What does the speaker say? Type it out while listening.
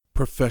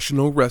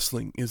Professional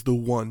wrestling is the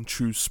one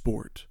true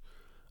sport.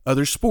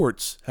 Other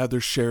sports have their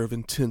share of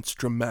intense,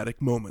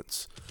 dramatic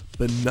moments,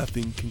 but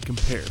nothing can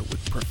compare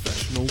with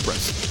professional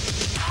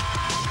wrestling.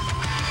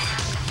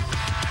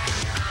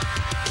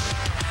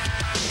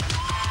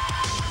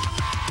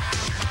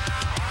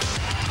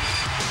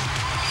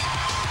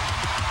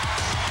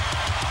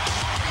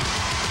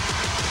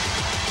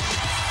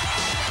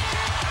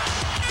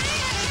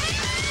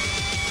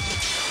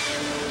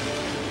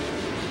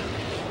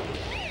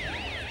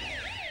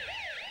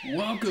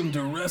 Welcome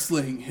to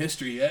Wrestling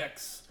History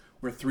X,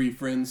 where three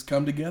friends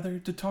come together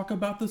to talk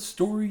about the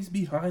stories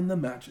behind the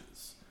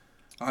matches.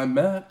 I'm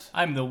Matt.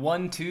 I'm the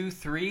 1, 2,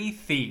 3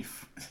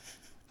 thief.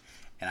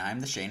 And I'm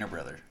the Shayner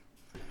brother.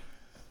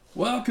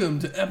 Welcome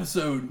to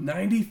episode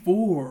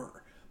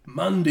 94,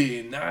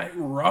 Monday Night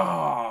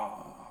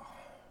Raw.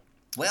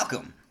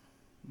 Welcome.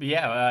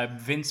 Yeah,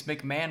 Vince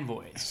McMahon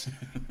voice.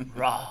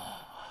 Raw.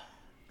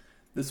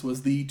 This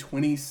was the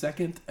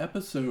 22nd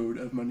episode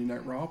of Monday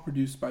Night Raw,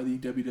 produced by the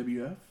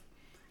WWF.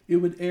 It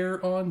would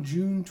air on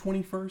June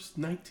 21st,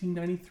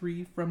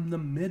 1993, from the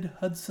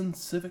Mid-Hudson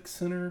Civic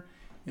Center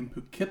in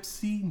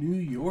Poughkeepsie, New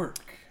York.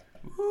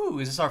 Ooh,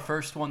 is this our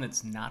first one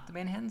that's not the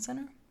Manhattan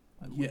Center?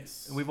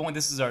 Yes.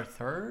 This is our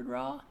third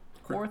Raw?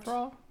 Correct. Fourth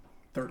Raw?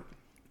 Third.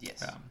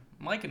 Yes.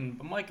 I'm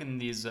liking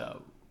these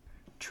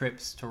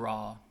trips to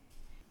Raw.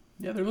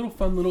 Yeah, they're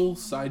fun little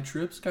side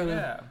trips, kind of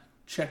Yeah.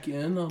 check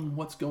in on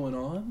what's going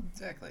on.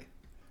 Exactly.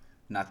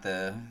 Not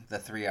the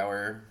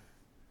 3-hour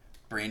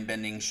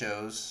brain-bending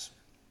shows.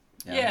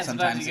 You know, Yeah,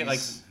 sometimes you get like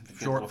these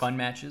short, fun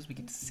matches. We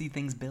get to see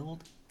things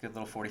build. Good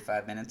little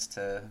 45 minutes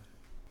to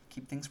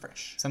keep things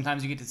fresh.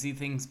 Sometimes you get to see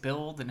things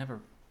build and never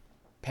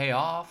pay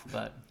off,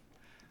 but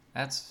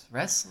that's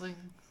wrestling.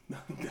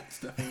 That's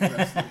definitely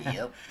wrestling.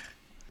 Yep.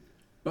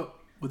 But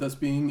with us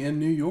being in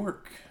New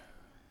York,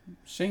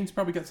 Shane's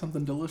probably got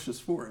something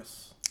delicious for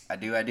us. I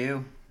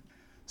do.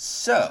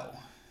 So,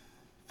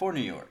 for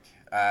New York,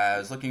 I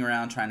was looking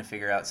around trying to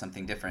figure out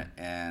something different,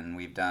 and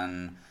we've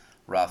done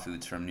raw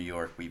foods from New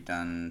York. We've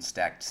done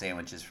stacked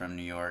sandwiches from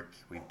New York.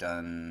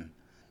 I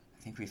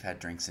think we've had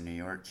drinks in New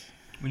York.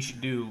 We should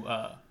do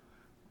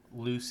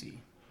Lucy,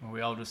 where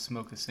we all just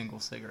smoke a single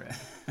cigarette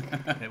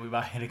that we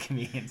buy at a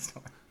convenience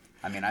store.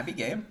 I mean, I'd be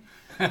game.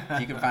 If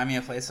you can find me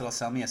a place that'll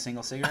sell me a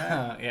single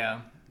cigarette.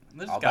 Yeah.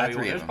 There's I'll gotta buy be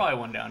three of There's them. probably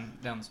one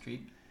down the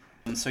street.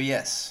 So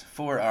yes,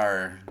 for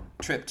our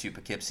trip to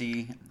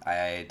Poughkeepsie,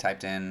 I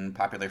typed in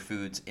popular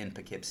foods in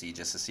Poughkeepsie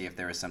just to see if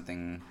there was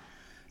something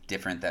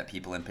different that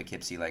people in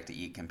Poughkeepsie like to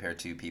eat compared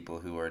to people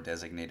who are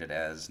designated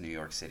as New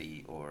York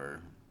City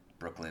or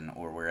Brooklyn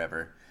or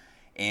wherever.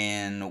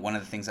 And one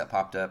of the things that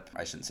popped up,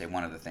 I shouldn't say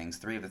one of the things,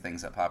 three of the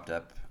things that popped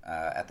up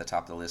at the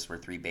top of the list were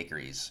 3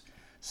 bakeries.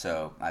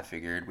 So I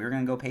figured we were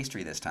going to go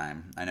pastry this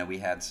time. I know we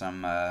had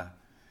some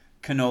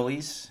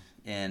cannolis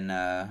in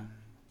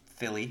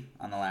Philly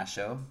on the last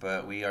show,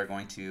 but we are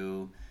going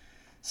to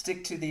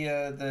stick to the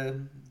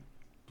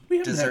We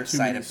haven't dessert had too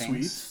side many of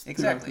things. sweets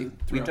Exactly.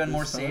 throughout We've done this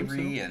more time,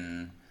 savory so-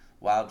 and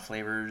wild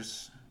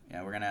flavors.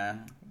 Yeah, we're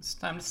gonna It's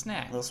time to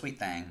snack. little sweet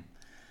thing.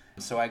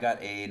 So I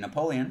got a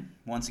Napoleon.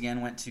 Once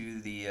again, went to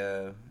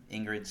the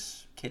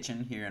Ingrid's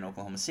Kitchen here in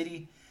Oklahoma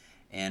City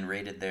and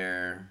raided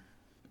their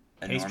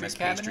enormous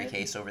pastry cabinet?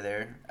 case over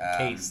there.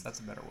 Case, that's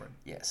a better word.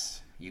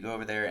 Yes. You go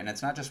over there, and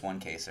it's not just one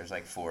case. There's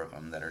like 4 of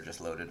them that are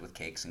just loaded with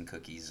cakes and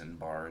cookies and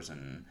bars.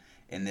 And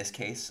in this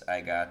case,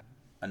 I got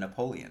a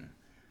Napoleon.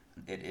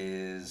 It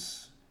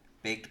is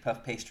baked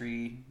puff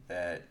pastry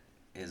that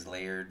is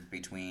layered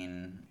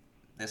between...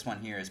 This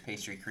one here is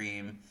pastry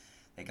cream.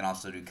 They can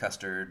also do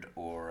custard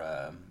or,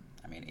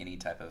 any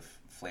type of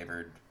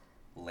flavored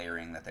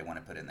layering that they want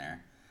to put in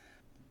there.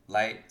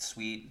 Light,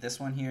 sweet. This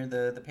one here,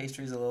 the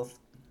pastry is a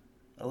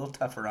little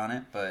tougher on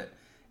it, but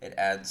it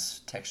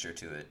adds texture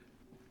to it.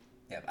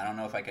 Yep, I don't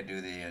know if I could do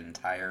the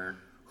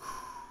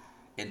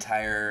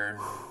entire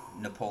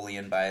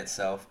Napoleon by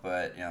itself,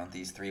 but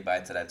these 3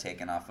 bites that I've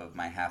taken off of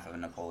my half of a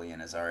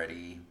Napoleon is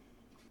already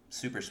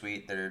super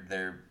sweet.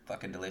 They're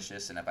fucking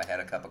delicious, and if I had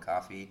a cup of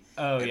coffee,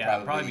 it'd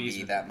probably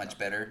be that much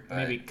better. But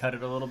Maybe cut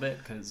it a little bit,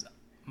 because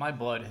my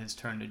blood has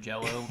turned to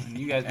Jell-O, and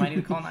you guys might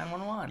need to call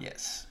 911.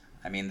 yes.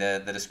 I mean,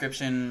 the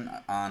description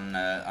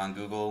on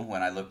Google,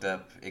 when I looked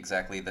up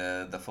exactly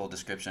the full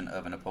description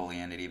of a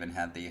Napoleon, it even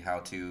had the how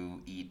to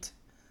eat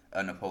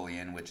a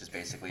Napoleon, which is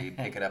basically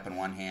pick it up in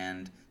one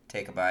hand,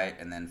 take a bite,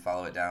 and then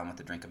follow it down with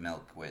a drink of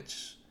milk,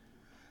 which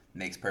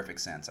makes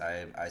perfect sense.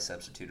 I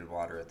substituted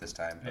water at this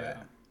time, but Yeah.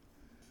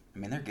 I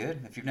mean, they're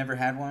good. If you've never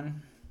had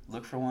one,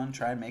 look for one,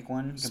 try and make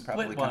one. You can Split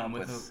probably one come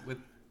up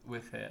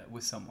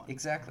with someone.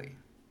 Exactly.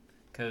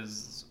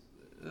 Because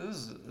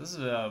this is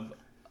a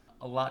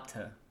lot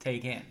to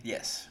take in.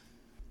 Yes.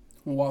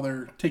 While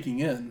they're taking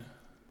in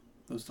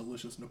those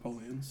delicious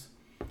Napoleons,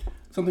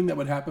 something that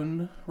would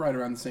happen right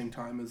around the same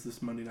time as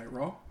this Monday Night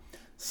Raw,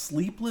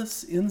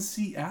 Sleepless in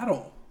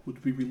Seattle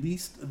would be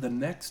released the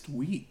next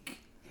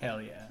week.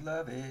 Hell yeah.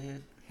 Love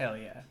it. Hell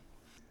yeah.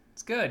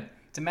 It's good.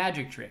 It's a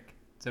magic trick.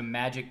 It's a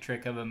magic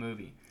trick of a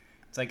movie.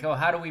 It's like, oh,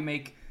 how do we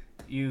make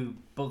you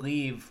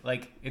believe,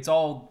 like, it's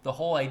all, the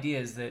whole idea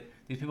is that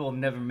these people have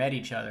never met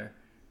each other,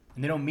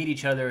 and they don't meet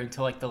each other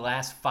until like the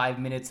last 5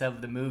 minutes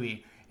of the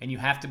movie, and you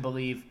have to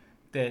believe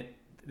that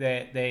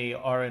they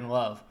are in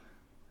love.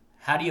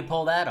 How do you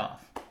pull that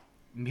off?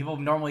 People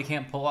normally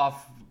can't pull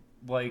off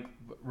like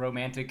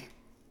romantic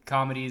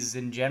comedies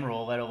in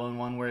general, let alone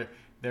one where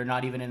they're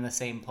not even in the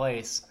same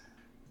place.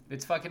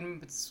 It's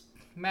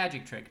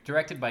magic trick,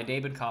 directed by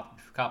David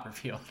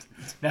Copperfield.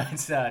 No,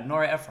 it's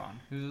Nora Ephron,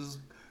 who's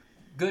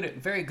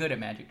very good at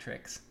magic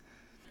tricks.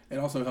 It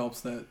also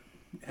helps that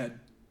it had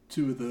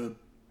two of the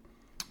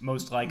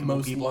most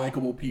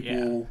likable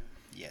people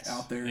Yes.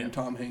 out there, in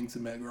Tom Hanks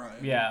and Meg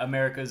Ryan. Yeah,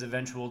 America's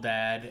eventual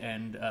dad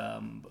and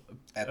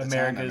At the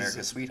time,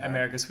 America's Sweetheart.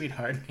 America's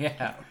Sweetheart.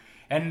 Yeah,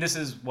 and this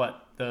is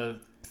what the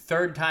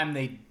third time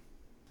they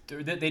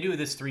do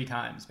this 3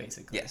 times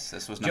basically. Yes,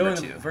 this was number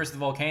 2. Versus the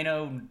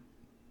Volcano,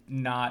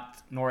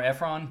 not Nora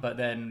Ephron, but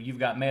then you've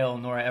got male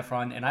Nora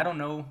Ephron, and I don't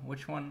know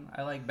which one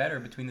I like better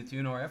between the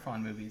 2 Nora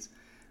Ephron movies,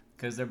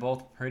 because they're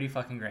both pretty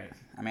fucking great.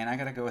 I mean, I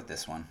gotta go with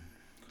this one,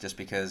 just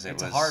because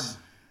It's a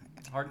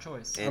hard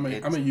choice. I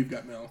mean, you've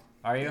got Mel.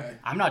 Are you? Yeah.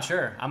 I'm not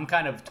sure. I'm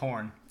kind of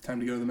torn. Time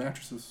to go to the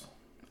mattresses.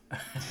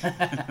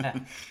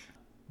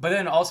 But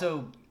then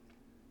also,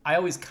 I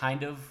always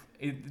kind of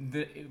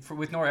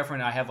with Nora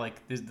Ephron, I have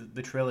like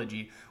the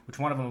trilogy, which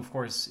one of them, of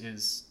course,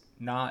 is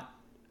not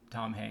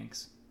Tom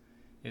Hanks.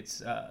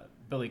 It's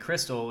Billy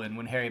Crystal and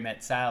When Harry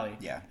Met Sally.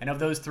 Yeah. And of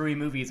those 3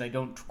 movies, I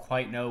don't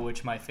quite know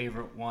which my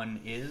favorite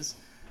one is,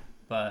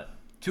 but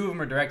 2 of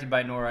them are directed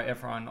by Nora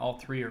Ephron. All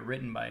 3 are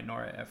written by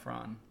Nora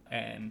Ephron,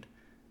 and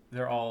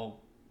they're all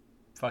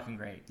fucking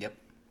great. Yep.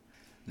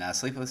 Now,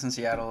 Sleepless in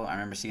Seattle, I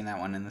remember seeing that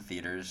one in the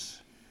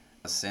theaters.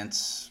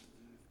 Since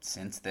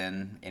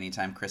then,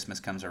 anytime Christmas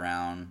comes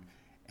around,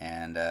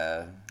 and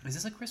is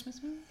this a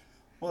Christmas movie?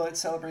 Well, it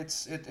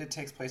celebrates. It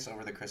takes place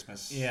over the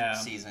Christmas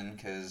season,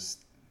 because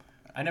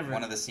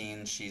one of the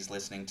scenes she's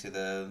listening to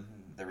the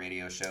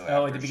radio show.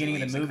 Oh, at the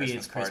beginning of the movie,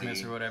 it's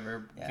Christmas or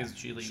whatever, because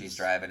she leaves. She's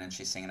driving and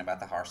she's singing about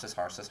the horses,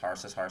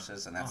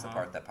 and that's the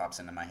part that pops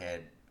into my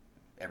head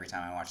every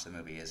time I watch the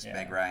movie. Is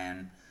Meg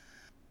Ryan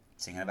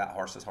singing about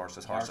horses.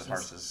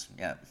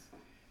 Yeah.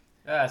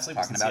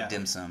 Talking about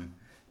dim sum.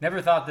 Never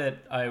thought that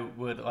I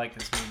would like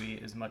this movie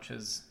as much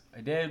as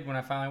I did when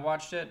I finally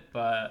watched it,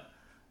 but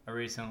I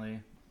recently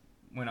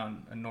went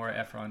on a Nora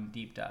Ephron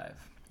deep dive.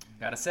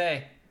 Gotta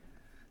say,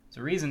 there's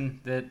a reason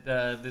that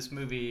this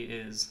movie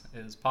is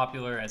as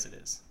popular as it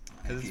is,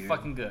 because it's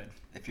fucking good.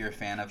 If you're a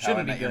fan of How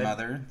I Met Your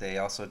Mother, they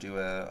also do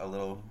a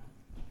little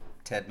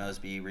Ted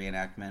Mosby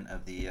reenactment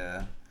of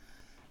the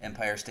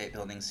Empire State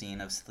Building scene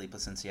of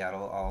Sleepless in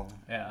Seattle, all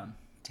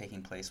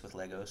taking place with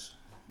Legos.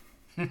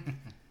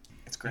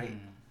 It's great.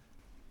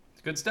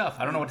 It's good stuff.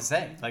 I don't know what to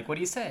say. Like, what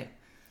do you say?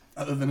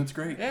 Other than it's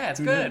great. Yeah,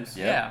 it's good.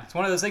 Yeah. It's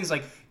one of those things,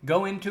 like,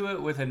 go into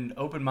it with an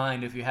open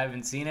mind if you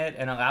haven't seen it,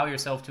 and allow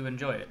yourself to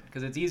enjoy it.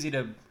 Because it's easy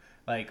to,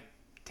 like,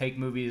 take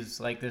movies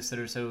like this that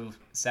are so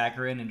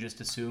saccharine and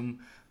just assume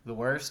the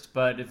worst.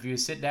 But if you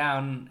sit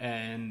down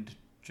and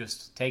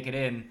just take it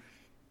in,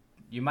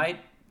 you might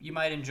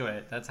enjoy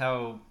it. That's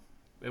how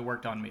it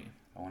worked on me.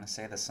 I want to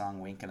say the song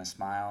Wink and a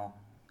Smile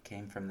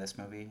came from this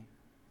movie.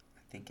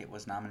 I think it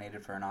was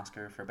nominated for an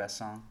Oscar for Best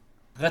Song.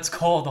 Let's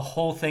call the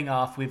whole thing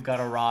off. We've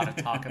got a Raw to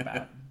talk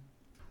about.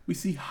 We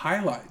see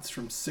highlights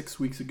from 6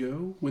 weeks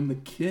ago when the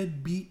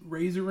Kid beat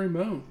Razor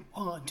Ramon.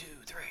 1, 2,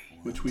 3.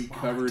 Which we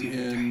covered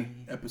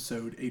in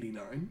episode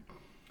 89.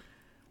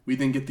 We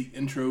then get the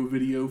intro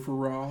video for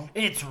Raw.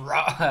 It's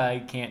Raw.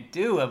 I can't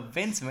do a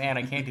Vince McMahon.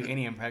 I can't do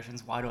any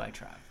impressions. Why do I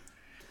try?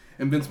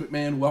 And Vince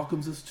McMahon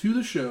welcomes us to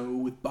the show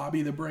with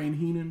Bobby the Brain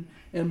Heenan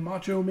and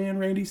Macho Man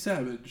Randy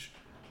Savage,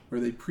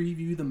 where they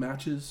preview the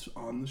matches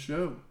on the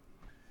show.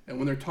 And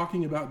when they're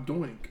talking about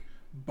Doink,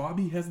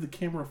 Bobby has the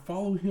camera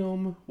follow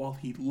him while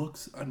he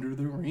looks under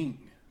the ring.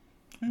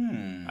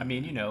 I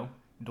mean,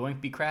 Doink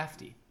be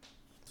crafty.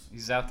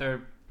 He's out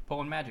there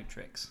pulling magic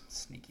tricks.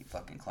 Sneaky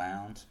fucking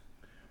clowns.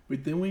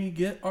 But then we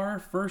get our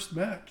first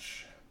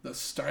match. The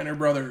Steiner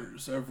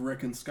brothers of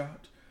Rick and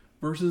Scott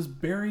versus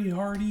Barry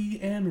Hardy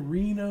and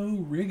Reno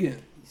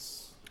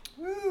Riggins.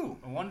 Woo!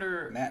 I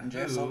wonder Matt and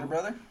Jeff's older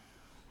brother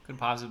could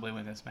possibly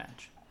win this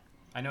match.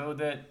 I know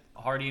that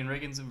Hardy and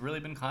Riggins have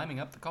really been climbing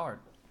up the card.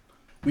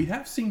 We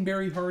have seen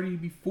Barry Hardy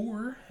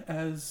before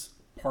as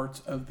parts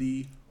of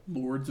the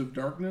Lords of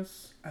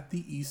Darkness at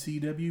the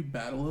ECW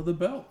Battle of the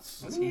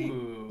Belts. Was he?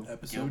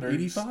 Episode Gilbert's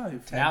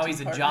 85. Now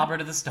he's a jobber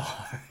to the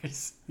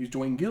stars. He's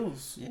Dwayne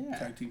Gill's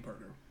tag team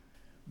partner.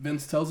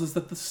 Vince tells us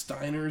that the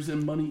Steiners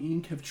and Money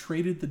Inc. have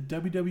traded the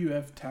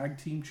WWF Tag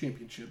Team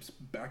Championships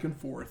back and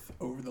forth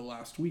over the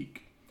last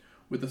week,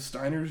 with the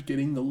Steiners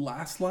getting the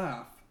last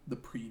laugh the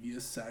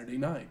previous Saturday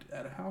night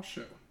at a house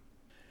show.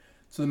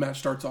 So the match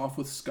starts off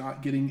with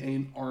Scott getting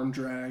an arm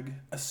drag,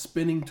 a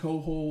spinning toe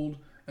hold,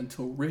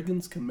 until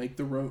Riggins can make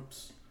the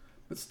ropes.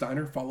 But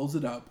Steiner follows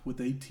it up with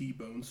a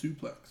T-bone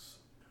suplex.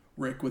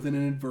 Rick with an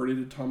inverted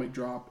atomic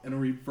drop and a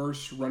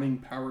reverse running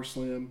power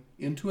slam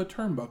into a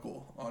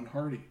turnbuckle on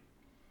Hardy.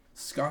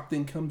 Scott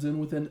then comes in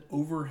with an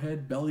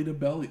overhead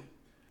belly-to-belly.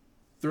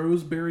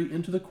 throws Barry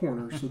into the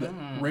corner so that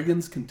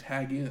Riggins can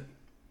tag in.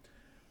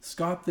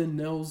 Scott then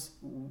nails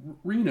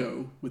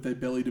Reno with a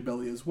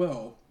belly-to-belly as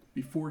well,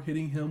 before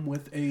hitting him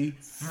with a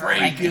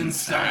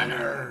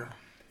Frankensteiner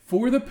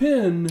for the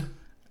pin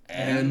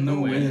and the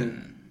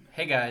win.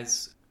 Hey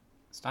guys,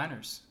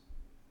 Steiners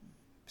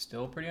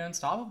still pretty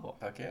unstoppable.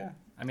 Fuck yeah.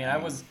 I mean, I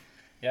was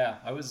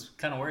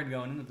kind of worried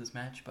going into this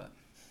match, but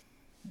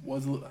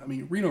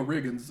Reno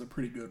Riggins is a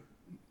pretty good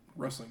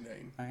wrestling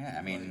name. Oh yeah,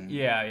 I mean,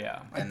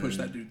 yeah. I'd push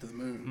that dude to the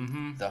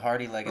moon. The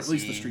Hardy legacy, or at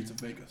least the streets of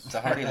Vegas.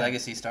 The Hardy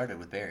legacy started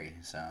with Barry,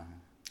 so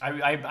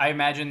I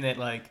imagine that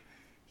like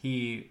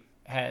he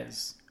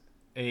has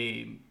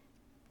a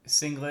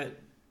singlet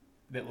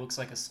that looks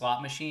like a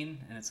slot machine,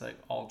 and it's like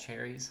all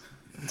cherries.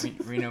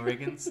 Reno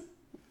Riggins,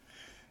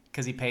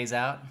 because he pays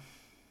out.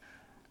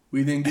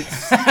 We then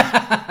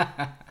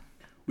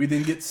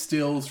get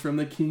stills from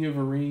the King of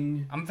the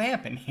Ring. I'm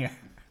vamping here.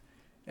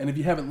 And if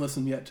you haven't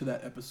listened yet to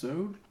that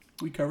episode,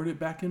 we covered it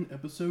back in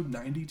episode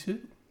 92.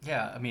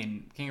 Yeah, I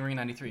mean, King of the Ring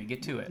 93.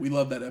 Get to it. We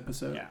love that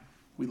episode. Yeah.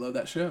 We love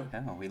that show.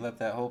 yeah, we loved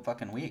that whole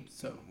fucking week.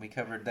 So We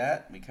covered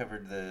that. We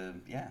covered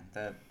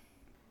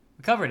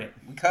We covered it.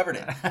 We covered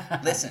it.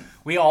 Listen.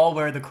 We all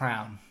wear the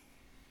crown.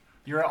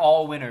 You're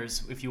all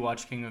winners if you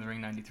watch King of the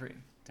Ring 93.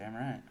 Damn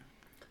right.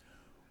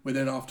 we're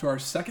then off to our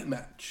second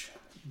match.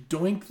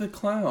 Doink the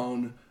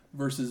Clown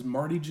versus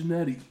Marty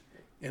Jannetty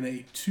in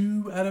a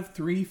 2 out of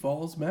 3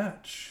 falls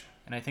match.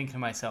 And I think to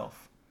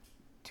myself,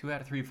 2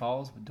 out of 3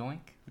 falls with Doink?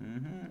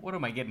 Mm-hmm. What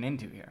am I getting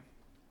into here?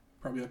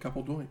 Probably a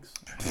couple doinks.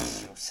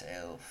 Prove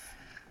yourself.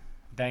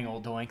 Dang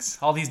old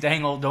Doinks. All these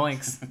dang old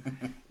Doinks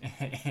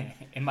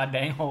in my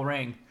dang old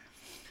ring.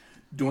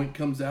 Doink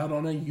comes out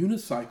on a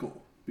unicycle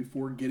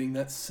before getting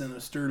that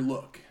sinister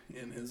look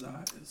in his Is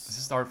eyes.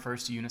 this our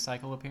first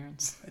unicycle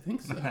appearance? I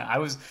think so. I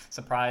was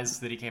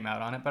surprised that he came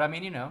out on it, but I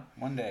mean,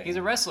 One day. he's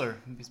a wrestler.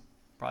 He's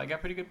probably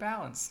got pretty good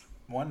balance.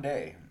 One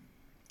day,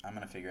 I'm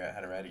going to figure out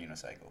how to ride a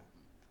unicycle.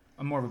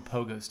 I'm more of a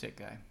pogo stick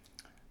guy.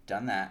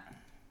 Done that.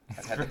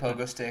 I've had the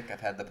pogo stick.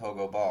 I've had the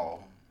pogo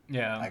ball.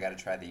 Yeah. I got to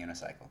try the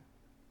unicycle.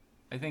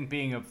 I think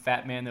being a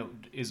fat man that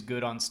is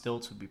good on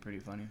stilts would be pretty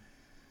funny.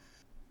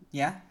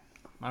 Yeah.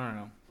 I don't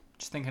know.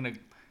 Just thinking of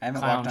I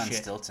haven't clown walked on shit.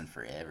 stilts in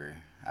forever.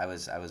 I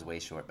was way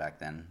short back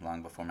then,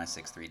 long before my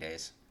 6'3"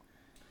 days.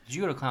 Did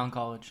you go to clown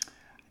college? I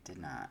did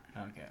not.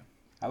 Okay.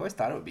 I always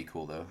thought it would be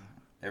cool, though.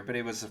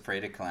 Everybody was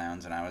afraid of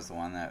clowns, and I was the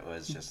one that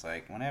was just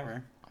like,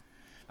 whatever.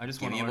 I just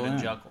Give want me to a learn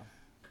to balloon. juggle.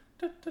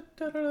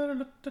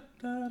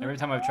 Every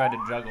time I've tried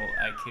to juggle,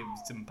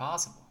 it's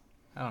impossible.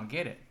 I don't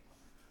get it.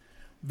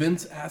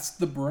 Vince asks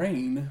the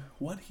Brain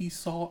what he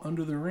saw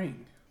under the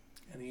ring,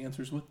 and he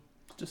answers with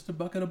just a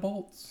bucket of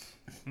bolts.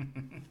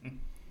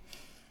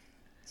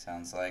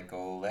 Sounds like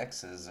old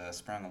Lex has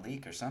sprung a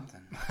leak or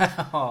something.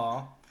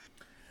 Aww.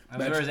 I'm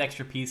Match- sure there's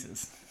extra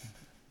pieces.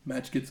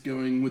 Match gets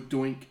going with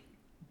Doink.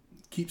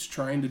 Keeps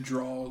trying to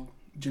draw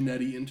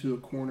Jannetty into a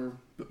corner,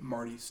 but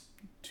Marty's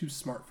too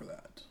smart for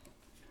that.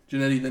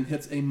 Jannetty then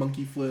hits a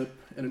monkey flip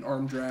and an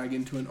arm drag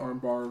into an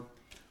armbar,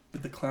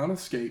 but the clown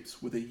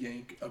escapes with a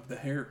yank of the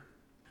hair.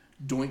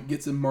 Doink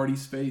gets in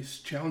Marty's face,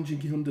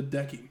 challenging him to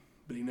decking,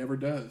 but he never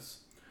does.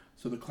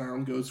 So the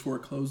clown goes for a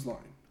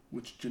clothesline,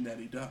 which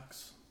Jannetty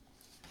ducks.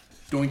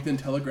 Doink then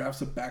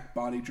telegraphs a back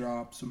body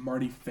drop, so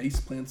Marty face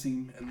plants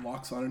him and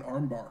locks on an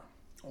armbar,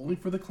 only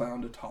for the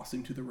clown to toss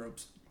him to the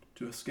ropes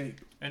to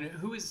escape. And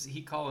who is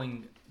he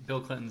calling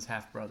Bill Clinton's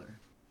half-brother?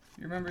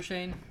 You remember,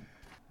 Shane?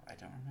 I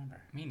don't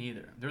remember. Me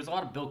neither. There was a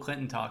lot of Bill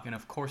Clinton talk, and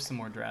of course some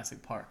more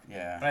Jurassic Park.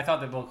 Yeah. But I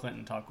thought that Bill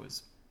Clinton talk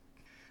was...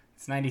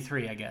 It's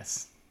 93, I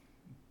guess.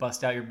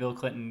 Bust out your Bill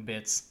Clinton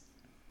bits.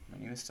 When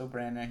he was still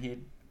brand new,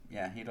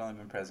 he'd only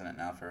been president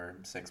now for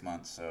 6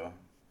 months, so...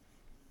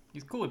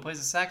 He's cool. He plays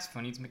the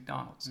saxophone, eats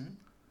McDonald's. Mm-hmm.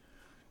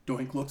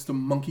 Doink looks to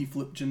monkey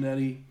flip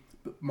Jannetty,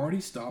 but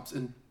Marty stops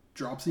and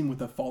drops him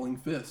with a falling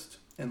fist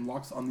and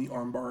locks on the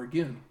armbar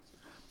again.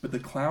 But the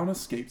clown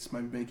escapes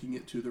by making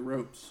it to the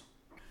ropes.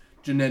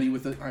 Jannetty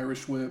with an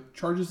Irish whip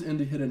charges in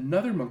to hit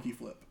another monkey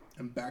flip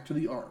and back to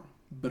the arm,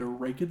 but a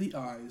rake of the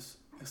eyes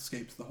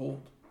escapes the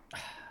hold.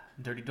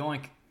 Dirty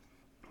Doink.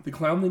 The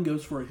clown then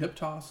goes for a hip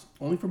toss,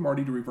 only for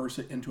Marty to reverse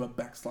it into a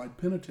backslide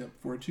pin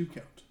attempt for a 2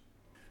 count.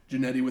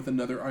 Jannetty with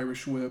another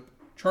Irish whip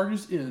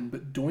charges in,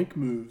 but Doink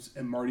moves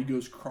and Marty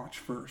goes crotch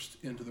first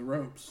into the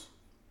ropes.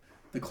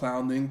 The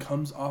clown then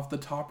comes off the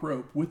top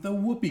rope with a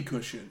whoopee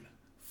cushion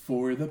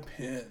for the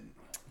pin.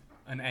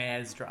 An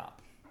ass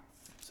drop.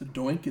 So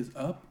Doink is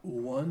up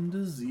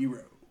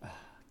 1-0.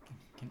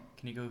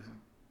 Can you go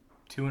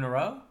 2 in a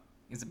row?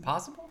 Is it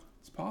possible?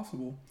 It's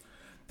possible.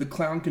 The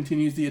clown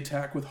continues the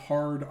attack with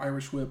hard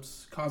Irish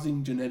whips,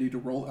 causing Jannetty to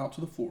roll out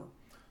to the floor.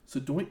 So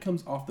Doink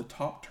comes off the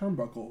top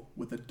turnbuckle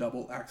with a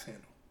double axe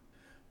handle.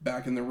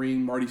 Back in the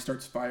ring, Marty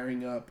starts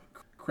firing up,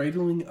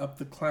 cradling up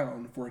the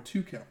clown for a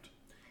 2 count,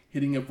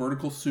 hitting a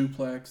vertical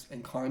suplex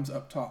and climbs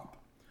up top.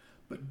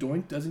 But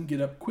Doink doesn't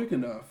get up quick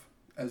enough,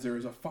 as there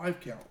is a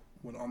 5 count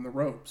when on the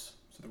ropes,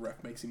 so the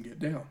ref makes him get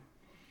down.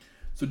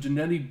 So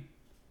Jannetty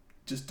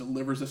just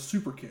delivers a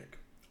super kick,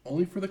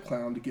 only for the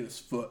clown to get his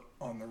foot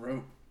on the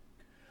rope.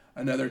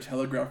 Another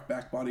telegraph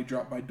back body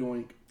drop by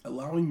Doink,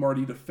 allowing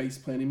Marty to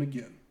faceplant him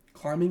again,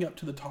 climbing up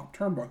to the top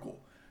turnbuckle,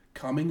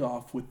 coming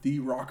off with the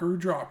rocker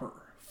dropper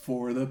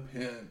for the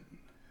pin.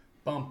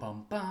 Bum,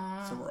 bum,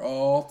 bum. So we're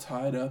all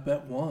tied up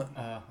at 1.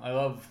 I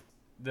love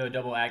the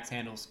double axe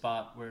handle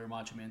spot where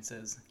Macho Man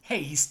says,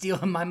 "Hey, he's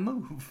stealing my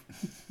move."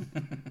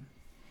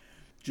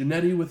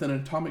 Jannetty with an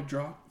atomic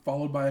drop,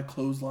 followed by a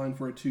clothesline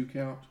for a 2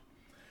 count.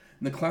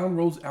 And the clown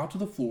rolls out to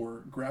the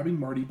floor, grabbing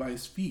Marty by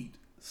his feet,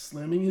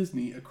 slamming his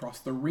knee across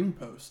the ring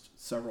post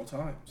several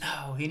times.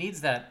 No, he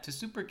needs that to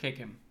super kick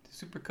him. To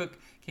super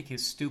kick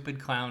his stupid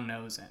clown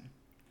nose in.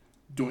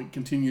 Doink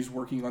continues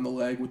working on the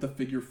leg with a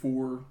figure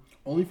 4,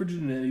 only for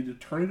Jannetty to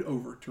turn it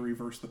over to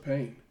reverse the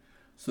pain.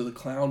 So the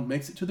clown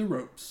makes it to the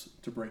ropes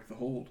to break the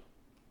hold.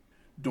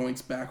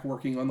 Doink's back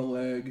working on the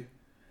leg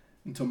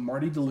until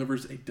Marty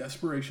delivers a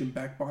desperation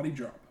back body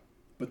drop,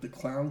 but the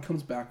clown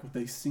comes back with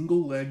a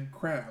single leg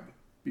crab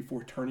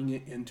before turning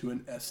it into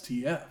an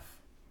STF.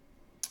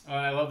 Oh,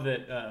 and I love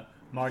that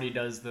Marty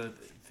does the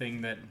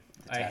thing that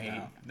I tap hate,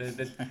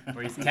 out.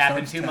 where he's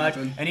tapping too much,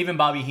 tapping. and even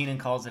Bobby Heenan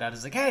calls it out.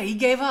 He's like, "Hey, he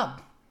gave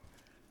up."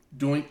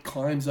 Doink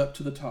climbs up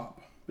to the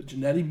top, but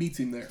Jannetty meets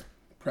him there,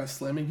 press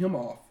slamming him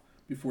off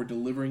before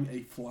delivering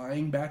a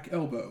flying back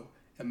elbow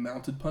and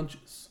mounted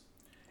punches.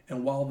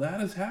 And while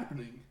that is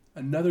happening,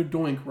 another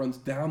Doink runs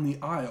down the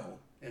aisle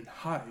and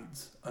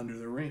hides under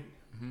the ring.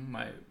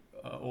 My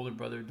older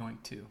brother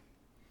Doink too.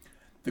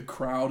 The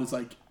crowd is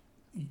like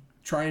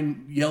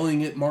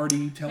yelling at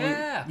Marty, telling,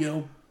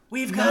 Yeah.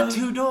 We've got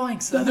 2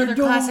 doinks. Another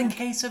classic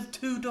case of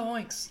 2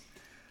 doinks.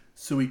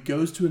 So he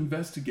goes to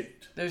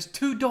investigate. There's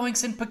 2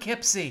 doinks in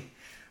Poughkeepsie.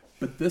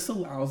 But this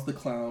allows the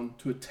clown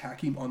to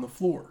attack him on the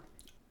floor,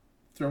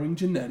 throwing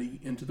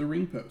Jannetty into the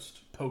ring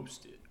post.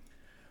 Posted.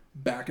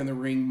 Back in the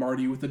ring,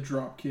 Marty with a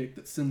drop kick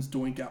that sends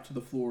Doink out to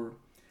the floor,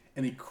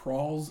 and he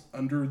crawls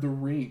under the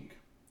ring.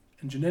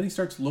 And Jannetty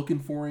starts looking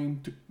for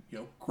him to,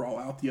 crawl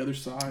out the other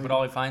side. But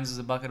all he finds is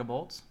a bucket of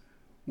bolts.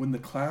 When the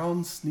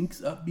clown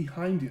sneaks up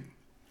behind him,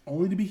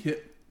 only to be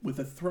hit with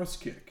a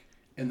thrust kick,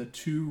 and the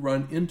two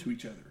run into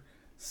each other,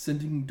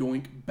 sending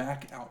Doink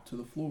back out to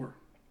the floor.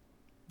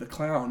 The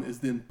clown is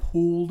then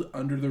pulled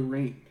under the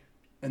ring,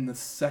 and the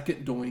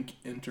second Doink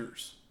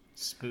enters,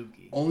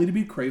 Spooky. only to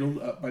be cradled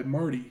up by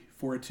Marty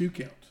for a 2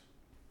 count.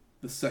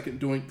 The second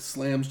Doink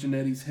slams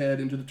Jannetty's head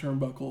into the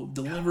turnbuckle,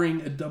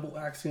 delivering a double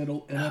axe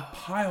handle and a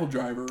pile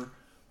driver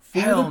for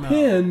Hell the no.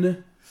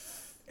 pin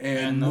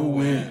and the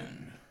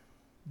win.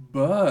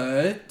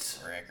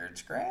 But Record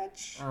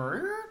scratch.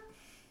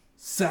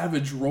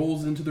 Savage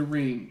rolls into the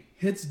ring,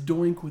 hits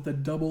Doink with a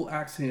double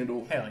axe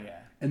handle, Hell yeah.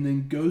 and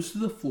then goes to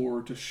the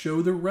floor to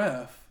show the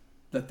ref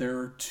that there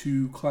are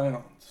 2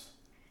 clowns.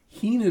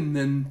 Heenan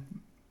then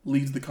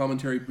leaves the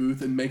commentary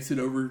booth and makes it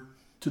over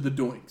to the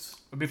Doinks.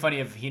 It'd be funny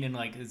if Heenan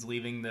is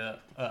leaving the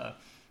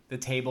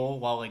table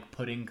while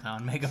putting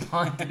clown makeup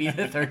on to be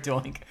the third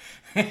doink.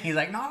 He's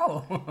like,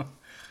 no.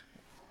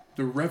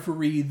 The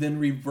referee then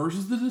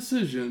reverses the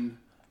decision,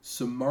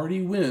 so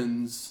Marty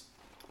wins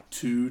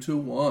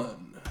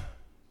 2-1.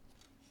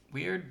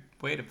 Weird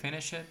way to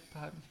finish it,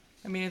 but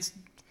I mean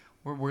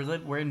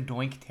we're in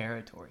doink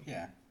territory.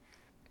 Yeah.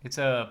 It's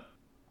a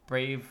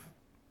brave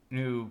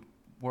new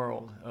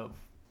world of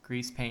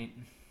grease paint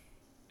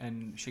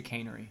and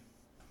chicanery.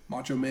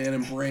 Macho Man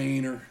and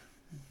Brain are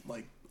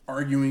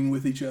arguing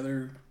with each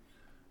other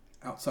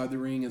outside the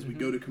ring as we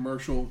go to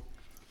commercial,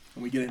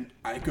 and we get an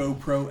Ico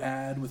Pro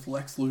ad with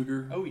Lex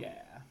Luger. Oh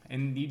yeah,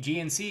 and the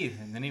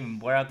GNC, and then even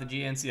blur out the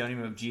GNC. I don't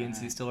even know if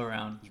GNC's still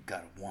around. You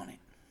gotta want it.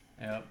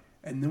 Yep.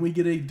 And then we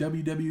get a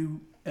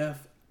WWF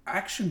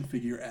action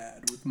figure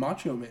ad with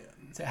Macho Man.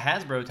 It's a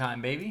Hasbro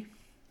time, baby.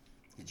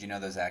 Did you know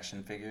those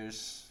action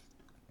figures?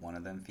 One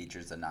of them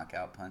features the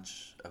knockout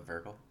punch of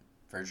Virgil.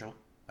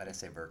 Why'd I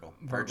say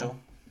Virgil?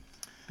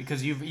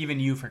 Because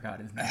you forgot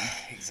his name.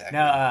 Exactly.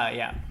 No,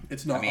 yeah.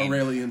 It's not I mean-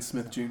 Aurelian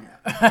Smith Jr.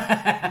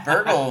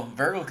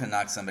 Virgil can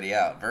knock somebody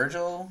out.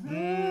 Virgil,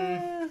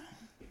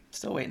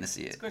 still waiting to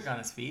see He's it. quick on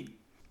his feet.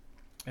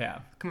 Yeah,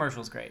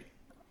 commercial's great.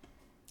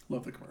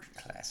 Love the commercials.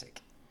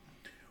 Classic.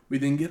 We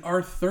then get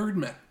our third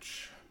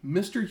match.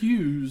 Mr.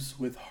 Hughes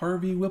with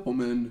Harvey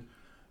Whippleman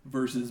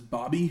versus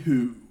Bobby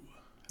Who.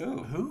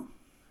 Who?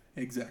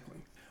 Exactly.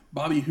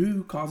 Bobby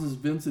Who causes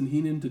Vince and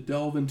Heenan to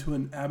delve into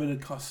an Abbott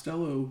and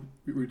Costello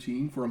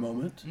routine for a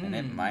moment. And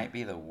it might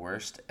be the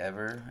worst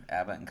ever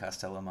Abbott and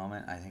Costello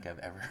moment I think I've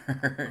ever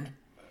heard.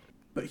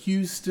 But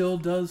Hughes still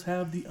does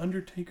have the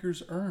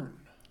Undertaker's urn.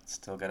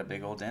 Still got a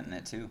big old dent in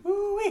it too.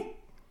 Woo-wee.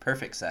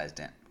 Perfect sized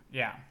dent.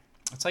 Yeah.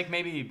 It's like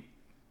maybe,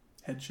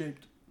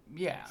 Head-shaped.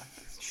 yeah,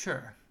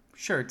 sure.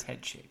 Sure, it's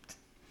head-shaped.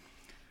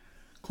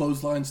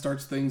 Clothesline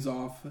starts things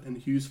off, and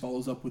Hughes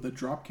follows up with a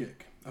drop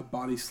kick, a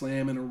body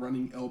slam, and a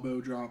running elbow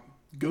drop.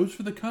 Goes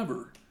for the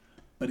cover,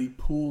 but he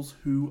pulls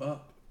Who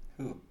up.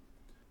 Who?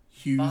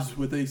 Hughes Bobby.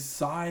 with a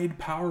side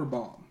power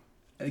bomb.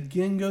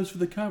 Again goes for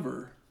the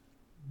cover,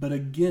 but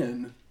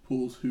again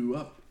pulls Who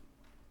up.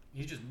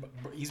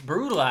 He's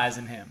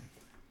brutalizing him.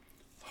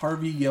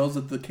 Harvey yells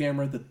at the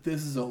camera that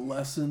this is a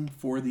lesson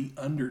for The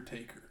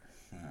Undertaker.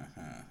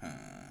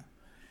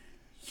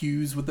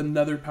 Hughes with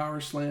another power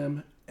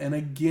slam and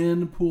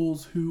again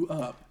pulls Who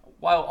up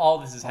While all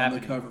this is on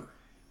happening, the cover.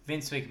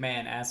 Vince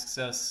McMahon asks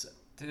us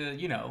to, if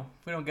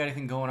we don't got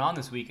anything going on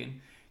this weekend,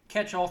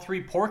 catch all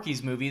 3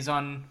 Porky's movies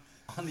on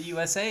the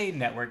USA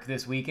Network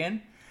this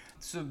weekend.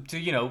 So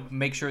to,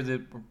 make sure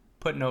that we're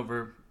putting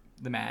over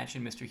the match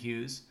and Mr.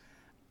 Hughes.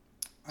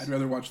 I'd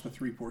rather watch the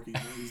 3 Porky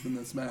movies than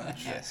this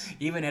match. Yes.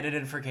 Even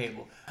edited for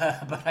cable.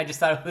 But I just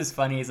thought it was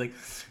funny. He's like,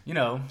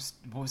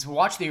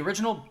 watch the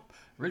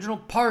original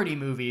party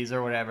movies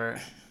or whatever.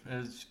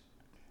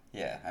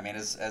 Yeah, I mean,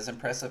 as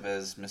impressive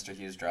as Mr.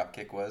 Hughes'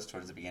 dropkick was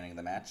towards the beginning of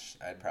the match,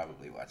 I'd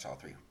probably watch all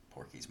 3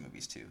 Porky's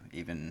movies too.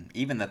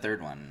 Even the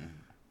third one,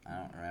 I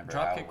don't remember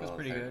Dropkick how was well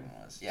pretty the third good.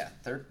 one was. Yeah,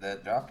 the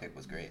dropkick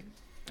was great.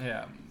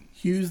 Yeah.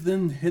 Hughes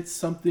then hits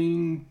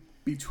something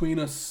between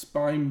a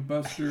spine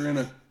buster and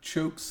a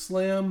choke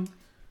slam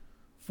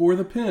for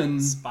the pin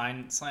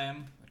Spine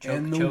slam.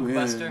 and the Choke win.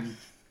 buster.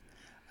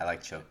 I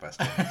like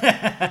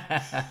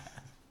chokebuster.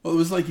 Well, it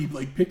was like he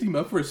picked him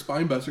up for a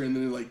spine buster and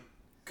then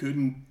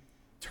couldn't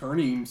turn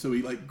him, so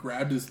he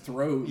grabbed his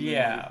throat. And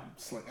Yeah.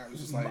 I was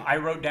just like, I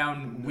wrote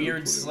down No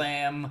weird clue.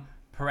 slam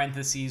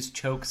parentheses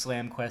choke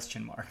slam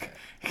question mark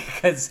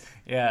because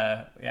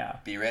yeah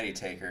Be ready,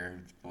 Taker.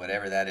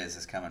 Whatever that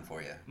is coming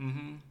for you.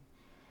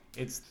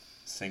 it's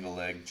Single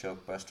leg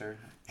chokebuster.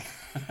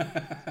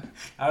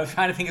 I was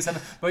trying to think of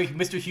something, but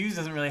Mr. Hughes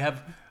doesn't really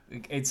have.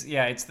 It's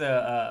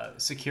the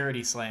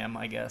security slam,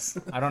 I guess.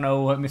 I don't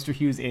know what Mr.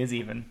 Hughes is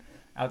even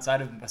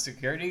outside of a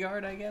security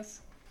guard, I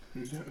guess.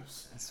 who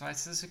knows? That's why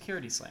it's the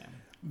security slam.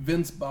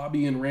 Vince,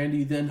 Bobby, and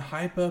Randy then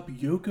hype up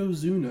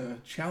Yokozuna,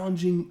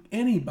 challenging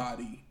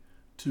anybody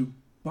to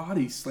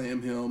body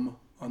slam him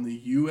on the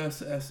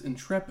USS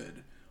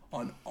Intrepid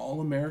on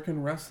All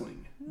American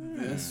Wrestling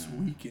this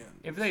weekend.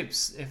 If they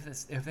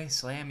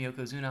slam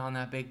Yokozuna on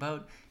that big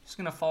boat, he's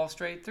gonna fall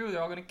straight through.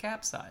 They're all gonna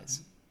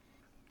capsize.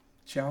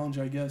 Challenge,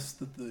 I guess,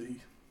 that the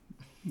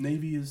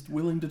Navy is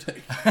willing to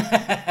take.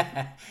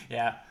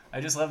 Yeah,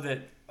 I just love that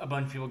a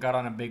bunch of people got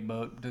on a big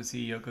boat to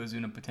see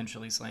Yokozuna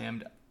potentially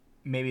slammed.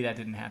 Maybe that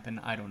didn't happen.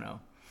 I don't know.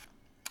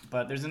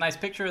 But there's a nice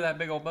picture of that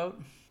big old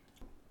boat.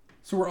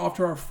 So we're off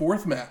to our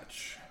 4th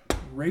match.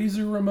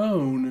 Razor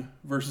Ramon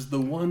versus the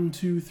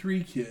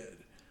 1-2-3 Kid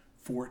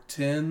for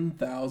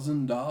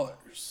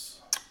 $10,000.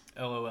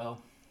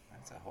 LOL.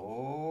 That's a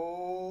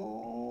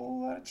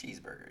whole lot of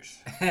cheeseburgers.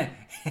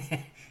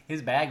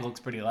 His bag looks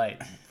pretty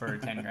light for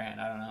 10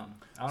 grand. I don't know.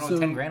 I don't know So-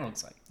 what 10 grand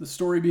looks like. The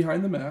story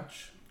behind the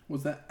match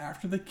was that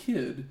after the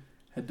Kid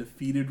had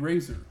defeated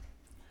Razor,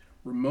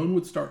 Ramon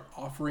would start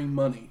offering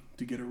money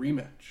to get a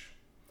rematch.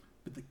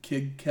 But the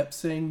Kid kept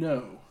saying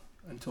no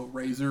until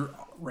Razor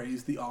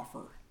raised the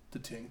offer to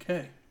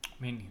 $10K. I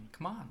mean,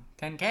 come on.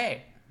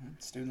 10K.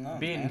 Student loans,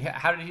 Being, man.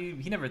 how did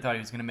he never thought he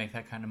was going to make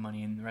that kind of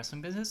money in the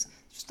wrestling business.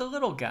 Just a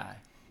little guy.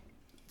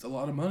 It's a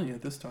lot of money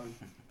at this time.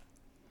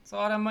 It's a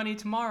lot of money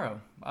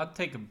tomorrow. I'd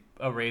take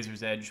a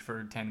Razor's Edge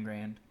for 10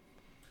 grand.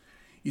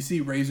 You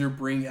see Razor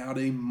bring out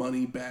a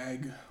money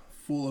bag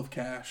full of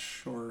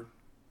cash, or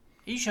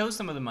He shows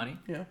some of the money.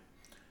 yeah,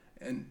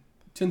 and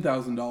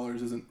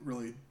 $10,000 isn't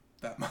really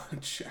that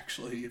much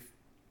actually. If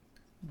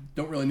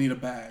don't really need a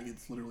bag,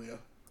 it's literally a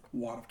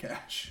wad of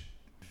cash.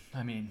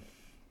 I mean,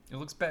 it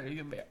looks better.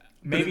 But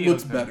Maybe it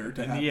looks better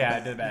to have yeah,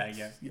 the the bag.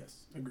 Yeah.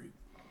 Yes, agreed.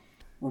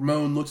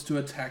 Ramon looks to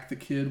attack the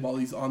Kid while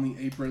he's on the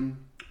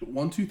apron, but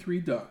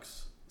 1-2-3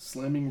 ducks,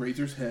 slamming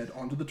Razor's head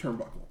onto the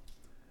turnbuckle,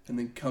 and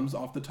then comes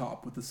off the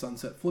top with the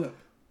sunset flip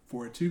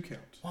for a 2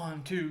 count.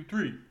 1, 2,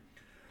 3.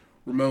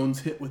 Ramon's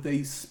hit with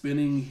a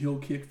spinning heel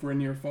kick for a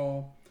near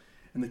fall,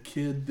 and the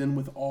Kid then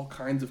with all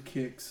kinds of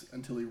kicks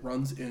until he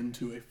runs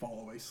into a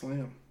fall-away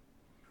slam.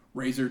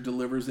 Razor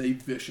delivers a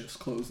vicious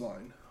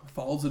clothesline,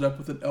 follows it up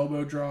with an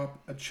elbow drop,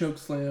 a choke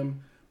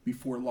slam,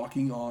 before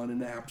locking on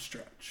an ab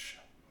stretch.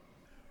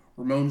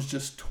 Ramon's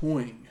just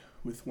toying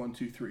with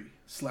 1-2-3,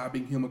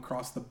 slapping him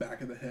across the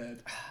back of the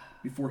head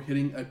before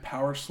hitting a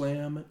power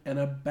slam and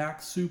a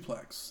back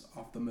suplex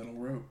off the middle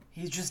rope.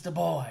 He's just a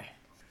boy.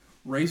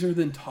 Razor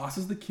then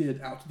tosses the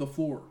Kid out to the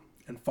floor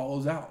and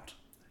follows out,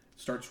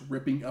 starts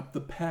ripping up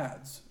the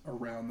pads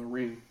around the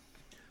ring.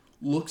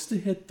 Looks to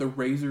hit the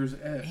Razor's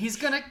edge, He's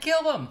gonna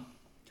kill him.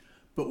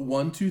 but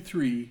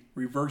 1-2-3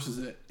 reverses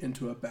it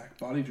into a back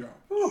body drop.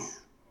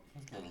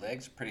 Little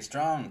legs are pretty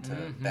strong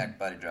to back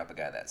body drop a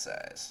guy that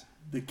size.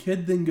 The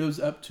Kid then goes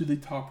up to the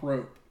top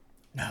rope,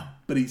 No.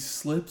 but he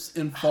slips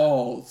and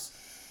falls,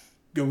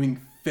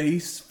 going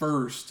face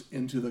first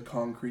into the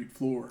concrete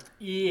floor.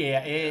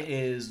 Yeah, it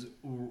is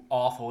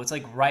awful. It's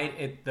like right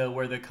at the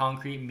where the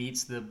concrete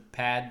meets the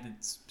pad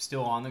that's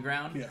still on the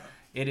ground. Yeah.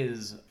 It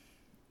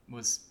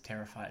was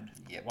terrified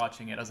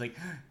watching it. I was like,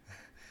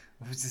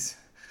 what was this?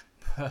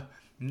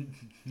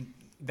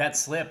 That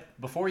slip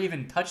before he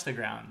even touched the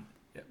ground.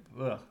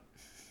 Ugh.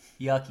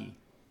 Yucky.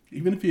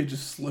 Even if he had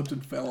just slipped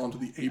and fell onto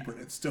the apron,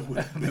 it still would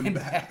have been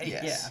bad.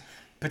 Yes. Yeah.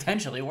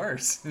 Potentially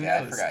worse. Who Yeah,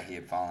 I knows? forgot he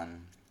had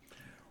fallen.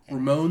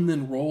 Ramon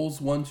then rolls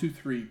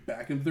 1-2-3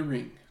 back into the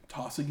ring,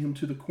 tossing him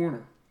to the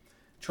corner,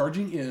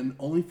 charging in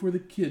only for the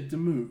Kid to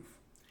move.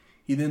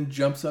 He then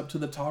jumps up to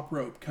the top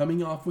rope,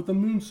 coming off with a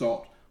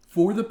moonsault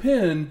for the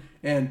pin,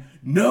 and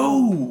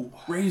no!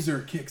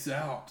 Razor kicks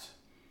out.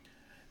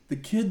 The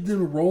Kid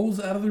then rolls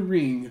out of the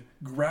ring,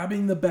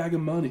 grabbing the bag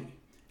of money,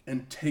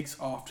 and takes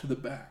off to the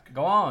back,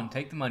 Go on,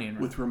 take the money and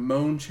run. with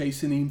Ramon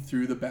chasing him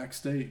through the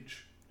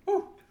backstage.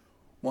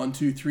 1,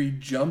 2, 3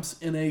 jumps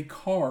in a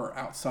car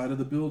outside of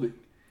the building,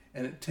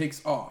 and it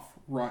takes off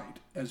right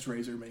as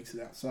Razor makes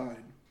it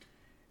outside.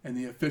 And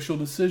the official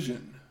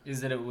decision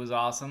Is that it was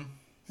awesome.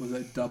 was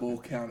a double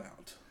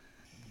countout.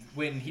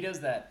 When he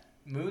does that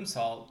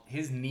moonsault,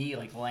 his knee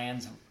like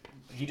lands.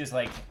 He just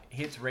like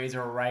hits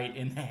Razor right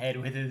in the head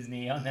with his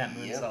knee on that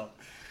moonsault.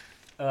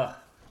 Ugh.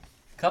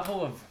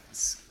 Couple of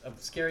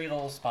scary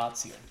little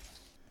spots here.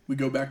 We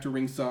go back to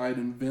ringside,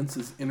 and Vince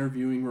is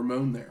interviewing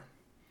Ramon there.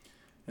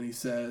 And he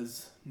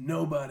says,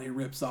 "Nobody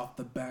rips off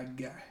the bad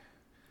guy.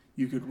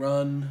 You could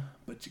run,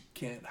 but you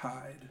can't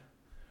hide.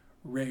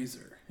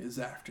 Razor is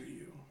after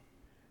you."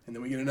 And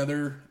then we get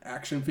another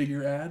action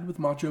figure ad with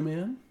Macho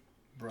Man.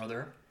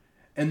 Brother.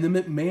 And the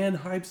McMahon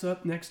hypes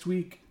up next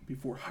week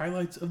before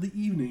highlights of the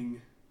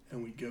evening,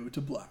 and we go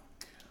to black.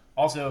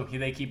 Also,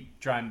 they keep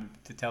trying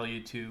to tell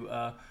you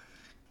to,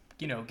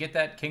 get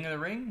that King of the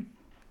Ring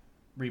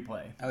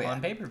replay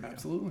on pay-per-view.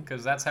 Absolutely.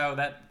 Because that's how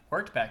that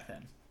worked back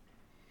then.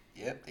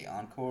 Yep, the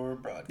encore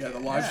broadcast. Yeah, the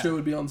live show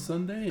would be on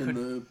Sunday, and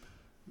the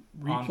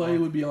replay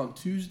would be on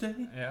Tuesday.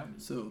 Yeah.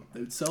 So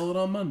they would sell it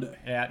on Monday.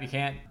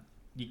 Yeah,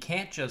 you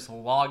can't just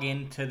log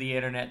into the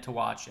internet to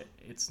watch it.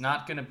 It's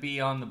not going to be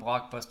on the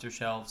Blockbuster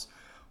shelves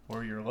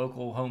or your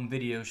local home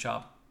video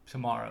shop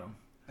tomorrow.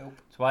 Nope.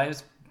 That's why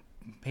this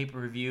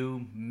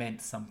pay-per-view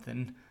meant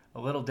something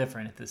a little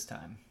different at this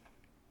time.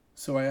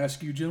 So I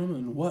ask you,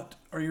 gentlemen, what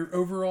are your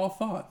overall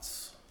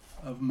thoughts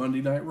of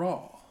Monday Night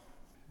Raw?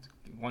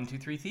 1, 2,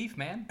 3 thief,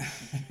 man.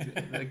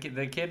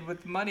 the kid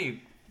with the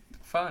money.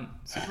 Fun.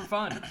 Super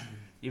fun.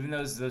 Even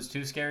those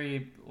two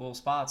scary little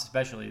spots,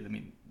 especially,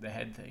 the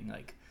head thing.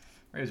 Like,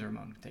 Razor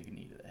Ramon can take a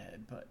knee to the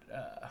head, but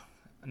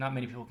not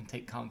many people can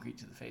take concrete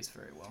to the face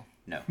very well.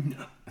 No.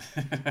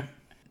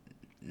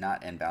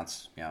 Not and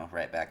bounce,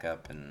 right back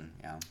up and,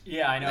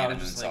 Yeah, I know. I land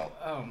was an just like, insult.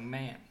 oh,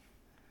 man.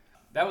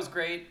 That was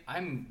great.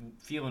 I'm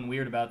feeling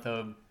weird about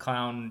the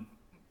Clown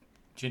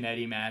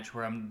Jannetty match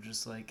where I'm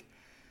just like,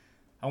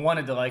 I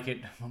wanted to like it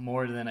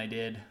more than I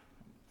did.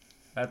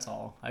 That's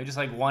all. I just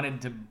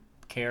wanted to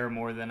care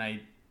more than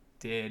I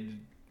did.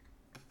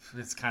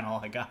 That's kind of all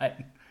I got.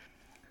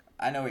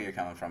 I know where you're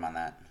coming from on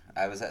that.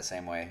 I was that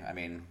same way.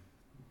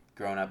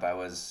 Growing up, I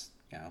was,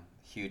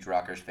 huge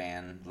Rockers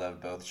fan.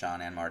 Loved both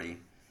Sean and Marty.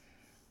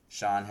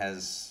 Sean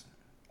has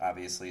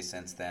obviously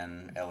since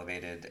then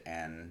elevated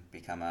and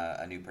become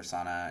a new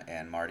persona,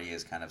 and Marty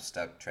is kind of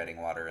stuck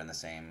treading water in the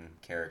same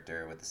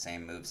character with the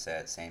same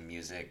moveset, same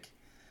music.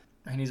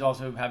 And he's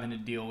also having to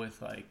deal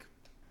with a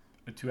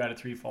 2 out of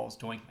 3 falls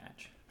doink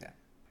match. Yeah.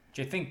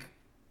 Which I think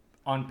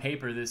on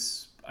paper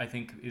this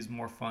is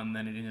more fun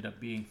than it ended up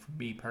being for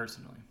me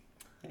personally.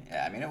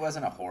 Yeah, it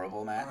wasn't a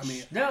horrible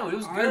match. No, it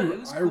was good. It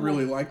was I cool.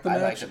 really liked the match.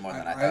 I liked it more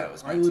than I thought it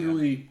was going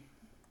to.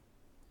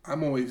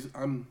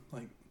 I'm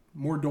like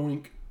more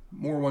doink,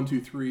 more 1,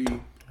 2, 3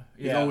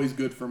 is always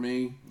good for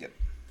me. Yep.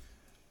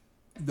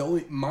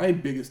 My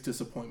biggest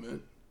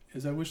disappointment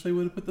is I wish they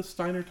would have put the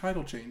Steiner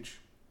title change.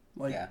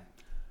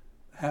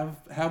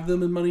 Have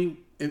them in money.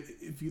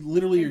 If you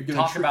literally you're going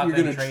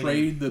to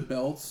trade the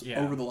belts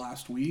over the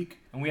last week,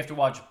 and we have to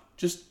watch.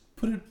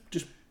 Put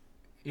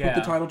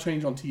the title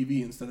change on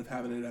TV instead of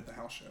having it at the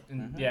house show.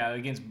 And,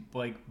 against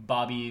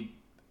Bobby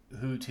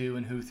Who 2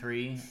 and Who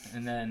 3,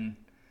 and then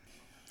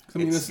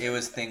it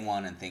was Thing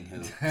 1 and Thing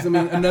Who.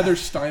 Another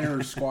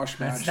Steiner squash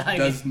match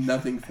does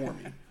nothing for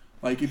me.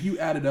 If you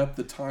added up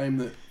the time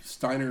that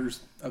Steiner's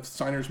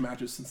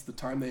matches since the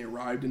time they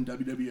arrived in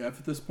WWF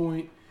at this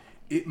point,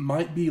 it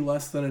might be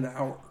less than an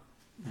hour.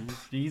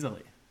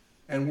 Easily.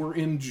 And we're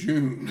in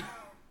June.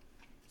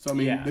 So,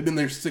 they've been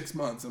there 6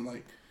 months. I'm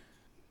like...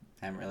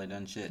 Haven't really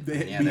done shit.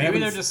 Maybe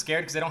they're just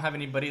scared because they don't have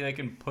anybody they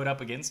can put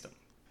up against them.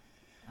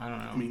 I don't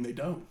know. They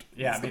don't.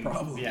 Yeah, That's the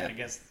problem. Yeah, I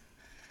guess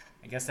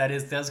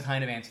that does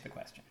kind of answer the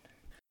question.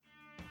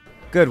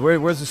 Good.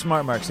 Where's the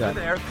smart marks at?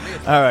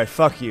 All right,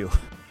 fuck you.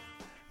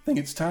 I think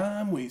it's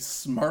time we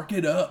smark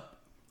it up.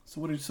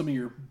 So what are some of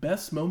your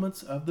best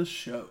moments of the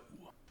show?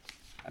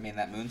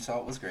 That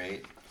moonsault was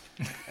great.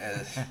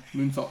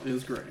 Moonsault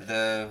is great.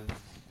 The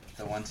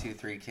 1, 2,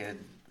 3 kid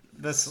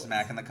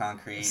smacking the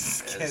concrete,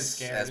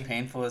 as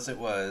painful as it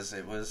was.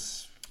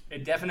 I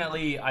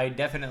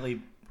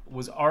definitely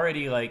was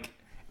already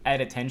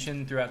at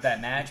attention throughout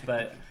that match,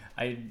 but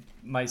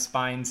my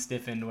spine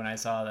stiffened when I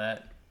saw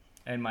that,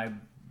 and my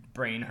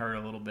brain hurt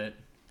a little bit.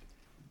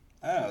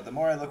 Oh, the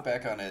more I look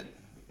back on it,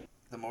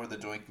 the more the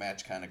doink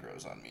match kind of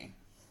grows on me.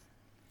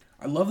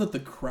 I love that the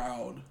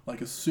crowd,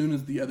 as soon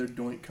as the other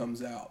doink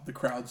comes out, the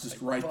crowd's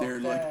just right there,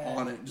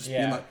 on it, just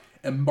being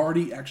and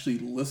Marty actually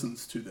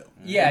listens to them.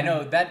 Yeah,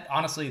 no,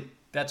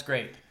 that's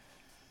great.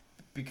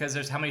 Because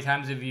there's how many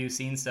times have you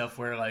seen stuff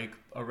where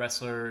a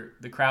wrestler,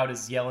 the crowd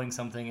is yelling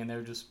something and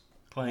they're just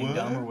playing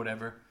dumb or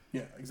whatever.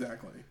 Yeah,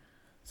 exactly.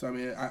 So I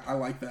mean, I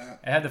like that.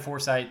 I had the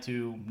foresight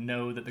to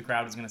know that the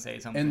crowd was going to say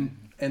something.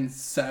 And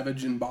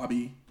Savage and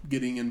Bobby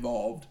getting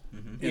involved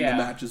in the Yeah.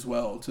 match as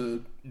well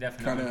to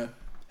Definitely. kind of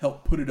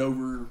help put it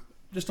over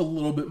just a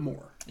little bit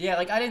more. Yeah,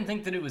 like I didn't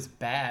think that it was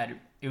bad.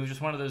 It was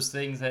just one of those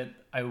things that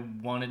I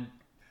wanted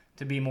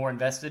to be more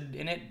invested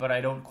in it, but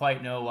I don't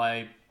quite know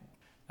why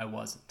I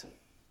wasn't.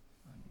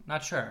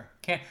 Not sure.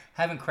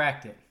 Haven't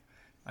cracked it.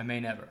 I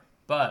may never.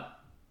 But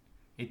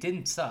it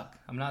didn't suck.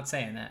 I'm not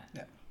saying that.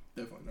 Yeah.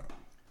 Definitely not.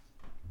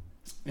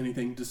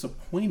 Anything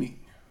disappointing?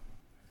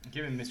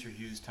 Give him Mr.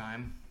 Hughes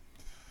time.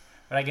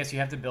 But I guess you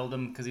have to build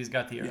him because he's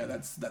got the... Yeah,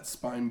 that's that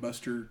spine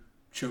buster,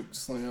 choke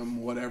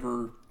slam,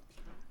 whatever.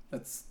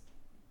 That's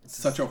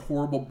such a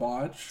horrible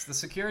botch. It's the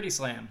security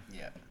slam.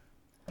 Yeah.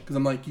 Because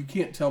I'm like, you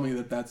can't tell me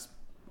that that's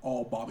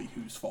all Bobby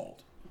Hughes'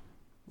 fault.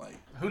 Like,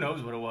 Who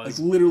knows what it was?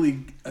 literally,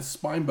 a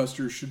spine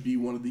buster should be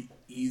one of the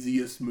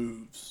easiest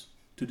moves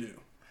to do.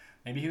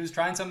 Maybe he was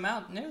trying something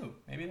out new.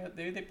 Maybe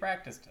they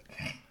practiced it.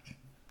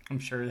 I'm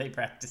sure they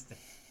practiced it.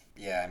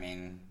 Yeah, I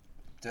mean,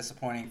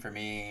 disappointing for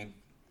me.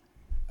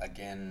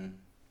 Again,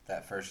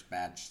 that first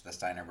match, the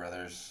Steiner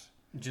brothers.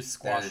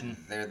 Just They're, squashing.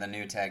 they're the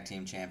new tag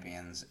team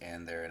champions,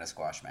 and they're in a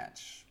squash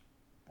match.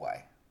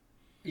 Why?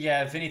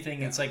 Yeah, if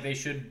anything, it's like they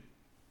should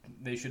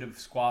have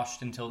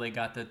squashed until they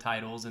got the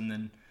titles and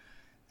then...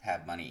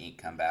 Have Money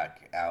Inc. come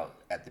back out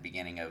at the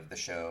beginning of the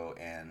show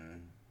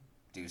and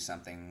do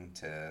something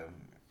to,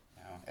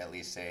 at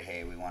least say,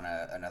 hey, we want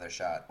another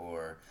shot,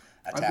 or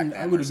attack them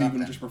I would or have something.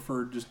 even just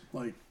preferred just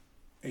like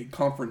a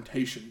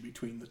confrontation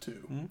between the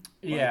two. Like,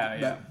 Yeah, yeah.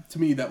 that, to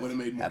me, that would have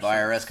made more Have sense.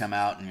 IRS come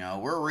out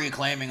and, we're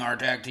reclaiming our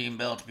tag team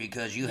belts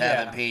because you Yeah.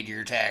 haven't paid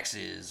your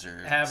taxes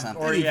or Have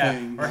something.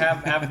 Anything.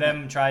 have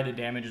them try to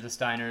damage the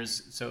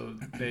Steiners so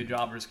the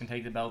jobbers can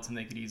take the belts and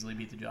they could easily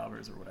beat the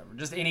jobbers or whatever.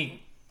 Just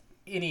any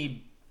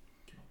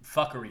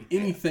fuckery.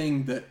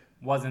 Anything that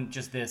Wasn't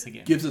just this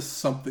again. gives us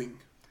something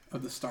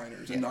of the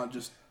Steiners and not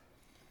just...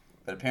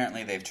 But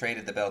apparently they've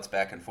traded the belts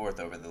back and forth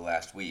over the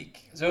last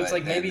week. So it's But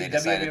like then maybe they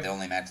decided WWF the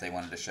only match they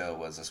wanted to show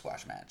was a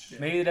squash match.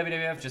 Maybe the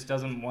WWF just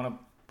doesn't want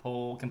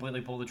to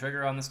completely pull the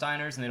trigger on the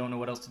Steiners and they don't know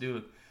what else to do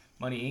with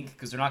Money Inc.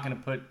 because they're not going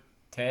to put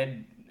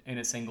Ted in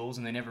a singles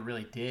and they never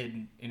really did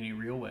in any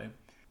real way.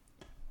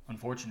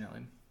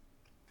 Unfortunately.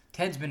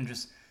 Ted's been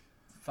just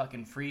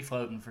fucking free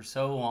floating for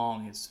so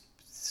long. It's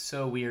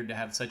so weird to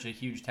have such a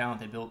huge talent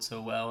they built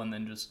so well and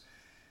then just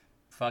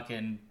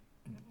fucking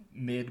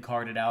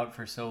mid-carded out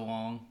for so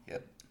long.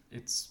 Yep.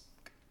 It's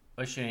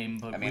a shame,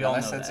 but I mean, we all know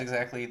unless that's that.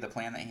 exactly the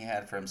plan that he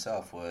had for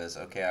himself was,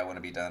 okay, I want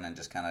to be done and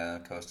just kind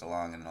of coast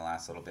along in the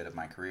last little bit of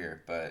my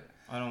career. But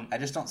I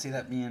just don't see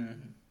that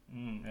being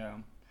yeah.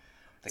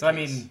 the So I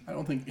case. mean, I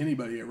don't think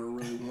anybody ever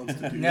really wants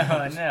to do no,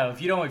 that. no.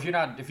 If you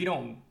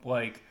don't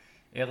like,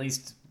 at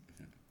least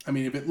I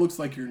mean, if it looks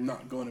like you're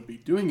not going to be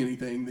doing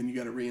anything, then you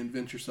got to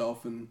reinvent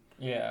yourself and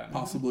yeah.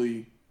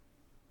 possibly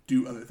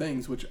do other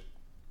things, which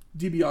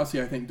DiBiase,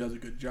 I think, does a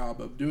good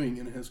job of doing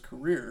in his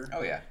career.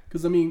 Oh, yeah.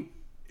 Because, I mean,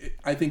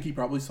 I think he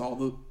probably saw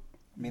the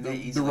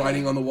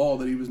writing on the wall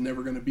that he was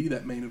never going to be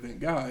that main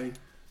event guy.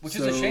 Which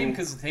is a shame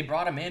because they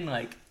brought him in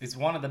like it's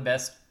one of the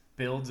best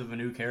builds of a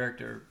new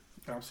character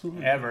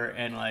Absolutely. ever,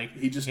 and like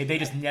they just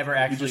never He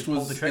actually just pulled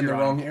was the in trigger the on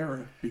wrong him.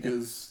 era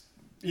because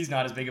He's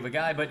not as big of a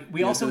guy, but we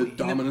he had also the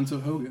dominance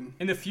of Hogan.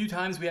 in the few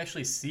times we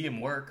actually see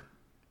him work,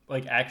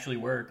 like actually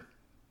work,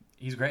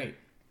 he's great.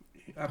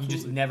 Absolutely. You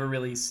just never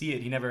really see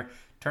it. He never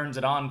turns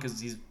it on because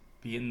he's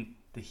being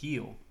the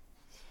heel.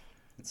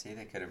 Let's see,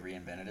 they could have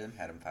reinvented him,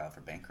 had him file for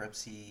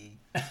bankruptcy,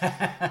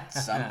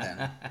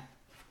 something.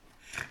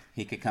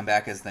 He could come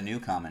back as the new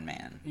common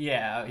man.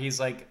 Yeah, he's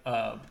like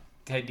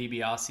Ted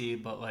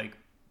DiBiase, but like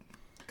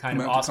kind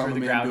Come of out to Oscar the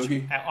Common Man Grouch,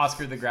 Boogie.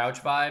 Oscar the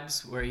Grouch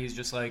vibes, where he's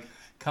just like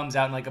comes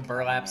out in like a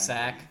burlap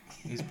sack.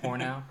 He's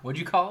pouring out. What'd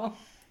you call him?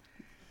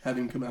 Have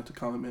him come out to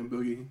Common Man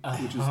Boogie,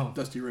 which is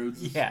Dusty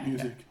Rhodes' Yeah,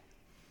 music.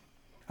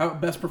 How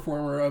about best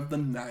performer of the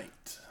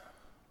night?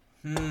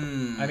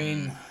 I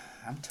mean,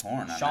 I'm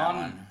torn on that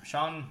one.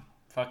 Sean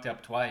fucked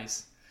up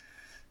twice.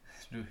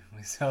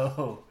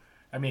 So,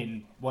 I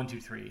mean, 1,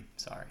 2, 3.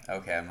 Sorry.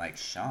 Okay, I'm like,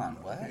 Sean,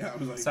 what? Yeah, I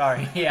was like,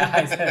 Sorry. Yeah,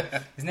 I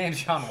said, his name's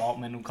Sean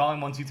Waltman.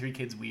 Calling 1, 2, 3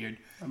 kids weird.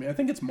 I mean, I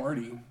think it's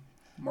Marty.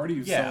 Marty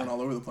was Yeah. selling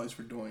all over the place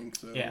for Doink.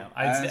 So Yeah,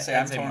 I'd say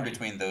I'm torn Marty.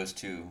 between those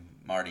two,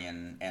 Marty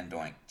and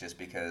Doink, just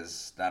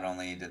because not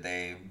only did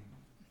they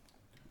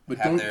but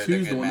have Doink their 2's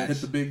the good one that match.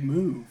 hit the big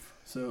move,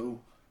 so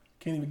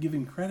can't even give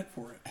him credit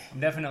for it. I'm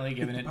definitely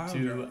giving the it pile to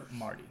driver.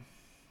 Marty.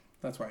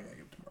 That's why I gotta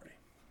give it to Marty.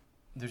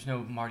 There's no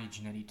Marty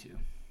Jannetty 2.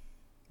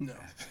 No,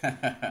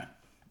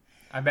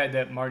 I bet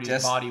that Marty's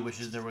Just- body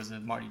wishes there was a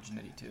Marty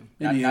Jannetty 2.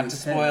 not, maybe not in to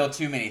his head. spoil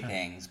too many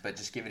things, but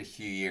just give it a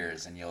few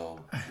years and you'll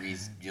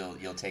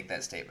take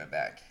that statement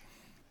back.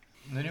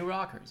 The New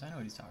Rockers. I know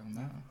what he's talking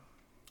about.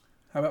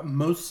 How about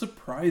most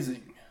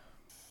surprising?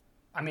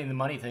 I mean, the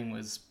money thing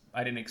was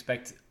I didn't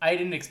expect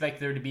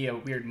there to be a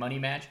weird money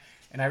match,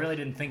 and I really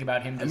didn't think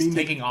about him just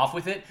taking off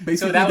with it. Basically,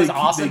 So that was they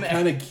awesome. They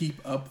kind of keep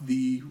up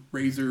the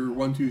Razor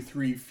 1, 2,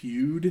 3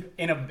 feud.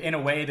 in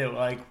a way that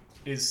like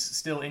is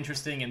still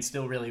interesting and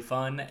still really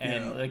fun.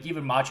 And Yeah. like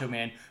even Macho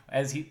Man,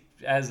 as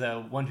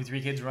 1, 2,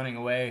 3 kids running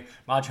away,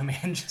 Macho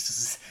Man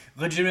just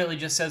legitimately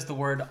just says the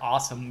word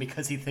awesome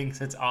because he thinks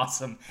it's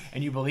awesome,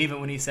 and you believe it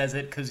when he says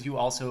it because you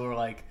also are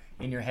like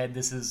in your head,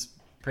 this is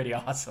pretty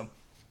awesome.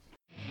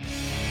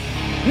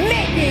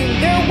 Making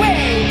their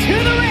way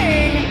to the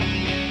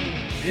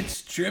ring,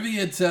 It's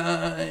trivia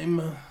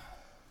time.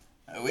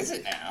 Oh, is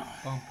it now?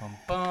 Bum, bum,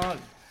 bum.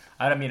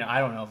 I don't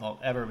know if I'll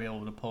ever be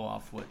able to pull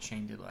off what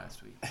Shane did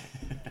last week.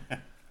 I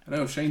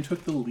know Shane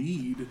took the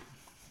lead,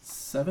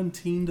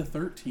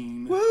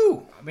 17-13.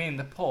 Woo! I mean,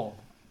 the poll.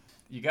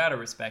 You gotta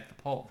respect the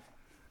poll.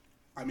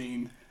 I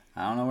mean,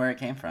 I don't know where it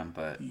came from,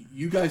 but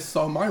you guys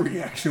saw my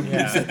reaction when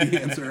Yeah. he said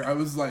the answer. I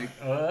was like,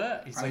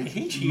 He's I like,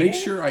 he cheated? make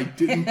sure I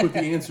didn't put the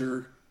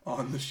answer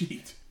on the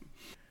sheet.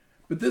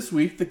 But this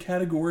week, the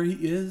category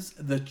is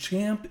The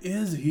Champ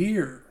is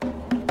Here.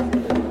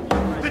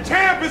 The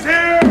champ is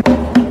here!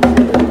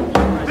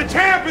 The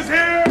champ is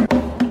here!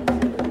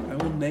 I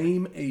will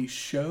name a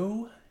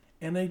show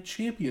and a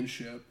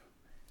championship,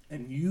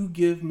 and you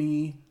give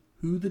me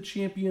who the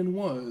champion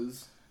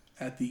was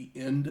at the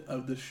end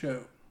of the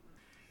show.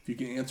 If you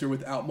can answer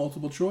without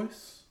multiple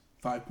choice,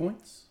 5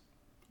 points.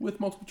 With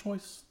multiple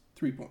choice,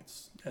 3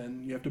 points.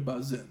 And you have to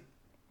buzz in.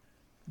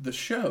 The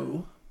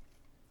show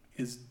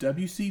is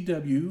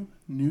WCW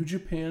New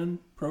Japan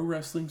Pro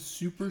Wrestling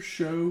Super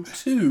Show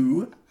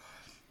 2,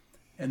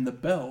 and the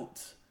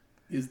belt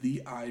is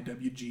the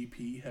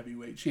IWGP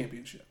Heavyweight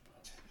Championship.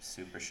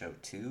 Super Show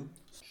 2?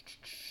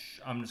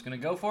 I'm just gonna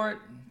go for it.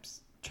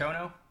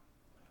 Chono.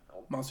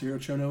 Masahiro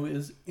Chono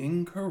is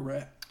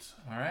incorrect.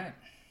 All right.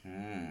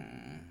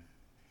 Hmm.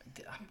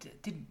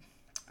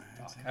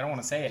 I don't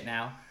want to say it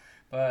now,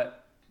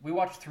 but we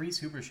watched 3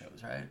 super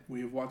shows, right?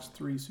 We have watched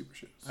 3 Super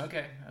Shows.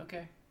 Okay.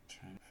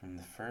 From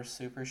the first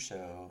Super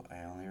Show,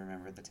 I only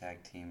remember the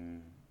tag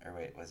team. Or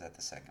wait, was that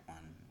the second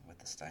one with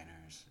the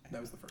Steiners? That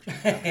was the first.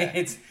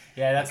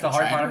 That's the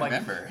hard trying part. to I'm like,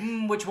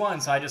 remember. which one?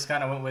 So I just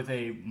kind of went with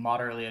a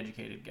moderately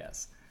educated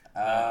guess,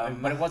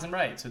 but it wasn't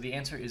right. So the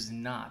answer is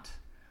not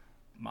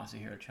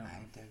Masahiro Chono.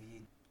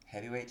 IW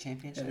Heavyweight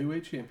Championship?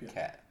 Heavyweight champion.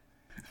 Cat.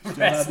 Still have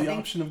the Wrestling?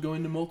 option of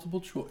going to multiple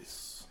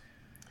choice.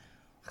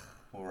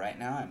 Well, right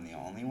now I'm the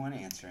only one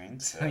answering,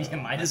 so You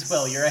might as let's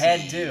well. You're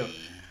ahead, see. too.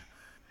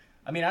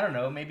 I mean, I don't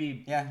know.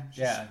 Maybe. Yeah.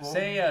 We'll,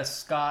 Say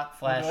Scott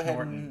we'll Flash go ahead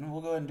Norton. and,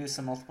 we'll go ahead and do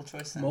some multiple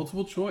choice then.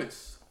 Multiple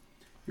choice.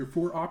 Your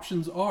 4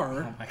 options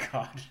are Oh my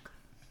god.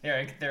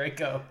 There I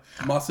go.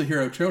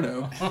 Masahiro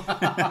Chono,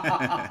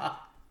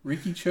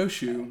 Riki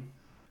Choshu,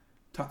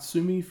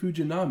 Tatsumi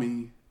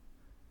Fujinami,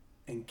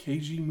 and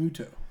Keiji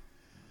Muto.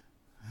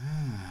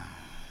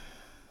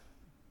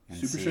 And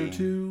Super see. Show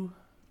 2,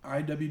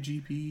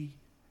 IWGP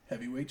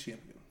Heavyweight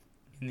Champion.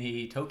 In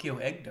the Tokyo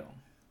Egg Dome.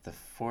 The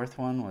fourth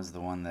one was the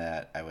one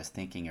that I was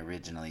thinking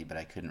originally, but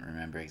I couldn't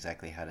remember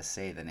exactly how to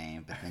say the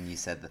name. But then you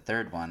said the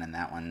third one, and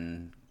that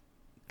one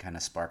kind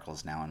of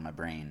sparkles now in my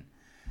brain.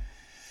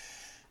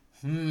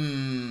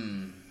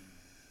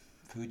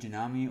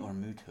 Fujinami or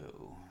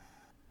Muto?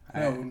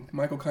 No,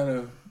 Michael kind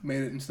of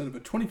made it instead of a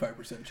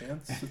 25%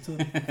 chance. It's a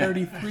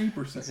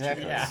 33%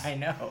 Exactly. chance. Yeah, I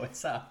know. It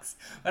sucks.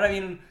 But I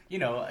mean,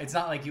 it's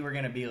not like you were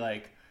going to be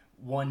like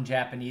one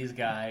Japanese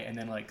guy and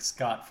then like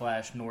Scott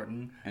Flash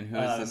Norton. And who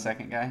is the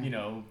second guy?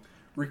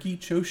 Riki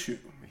Choshu.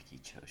 Ricky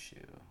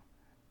Choshu.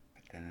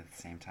 But then at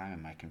the same time,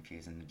 am I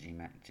confusing the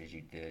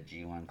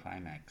G1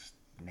 Climax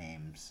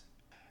names?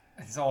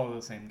 It's all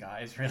the same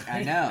guys, really.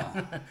 I know.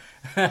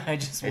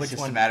 It's It's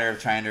just a matter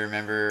of trying to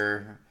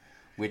remember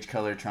which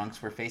color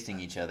trunks were facing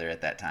each other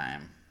at that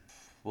time.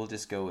 We'll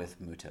just go with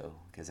Muto,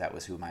 because that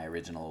was who my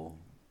original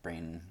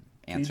brain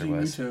answer Keiji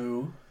was.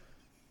 Muto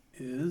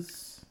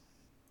is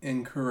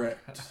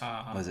incorrect.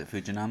 Was it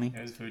Fujinami?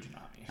 It was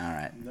Fujinami. All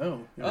right.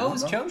 No. It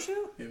was not. Choshu?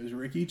 It was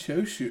Riki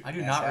Choshu. I do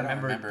Yes, not I don't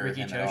remember remember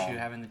Riki him at all. Choshu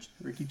having the...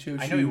 Riki Choshu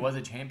I know he was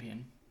a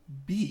champion.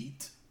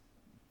 beat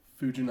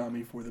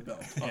Fujinami for the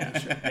belt on the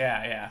show.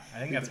 Yeah. I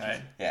think that's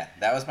right. Yeah,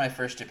 that was my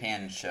first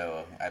Japan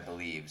show, I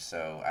believe.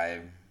 So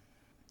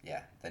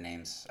the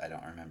names I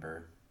don't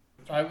remember.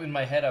 In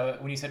my head,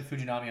 when you said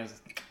Fujinami, I was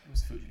like, it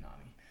was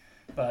Fujinami.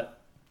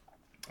 But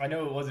I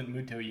know it wasn't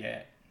Muto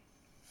yet.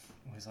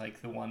 It was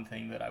like the one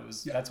thing that I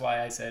was... Yeah. That's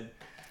why I said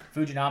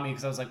Fujinami,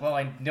 because I was like, well,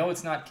 I know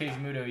it's not Keiji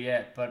Muto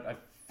yet, but I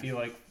feel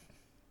like...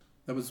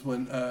 That was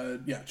when,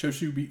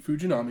 Choshu beat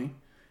Fujinami,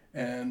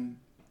 and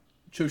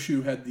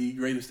Choshu had the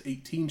Greatest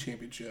 18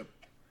 championship,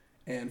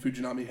 and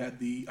Fujinami had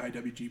the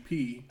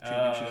IWGP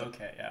championship,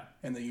 okay, yeah.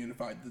 and they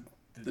unified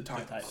the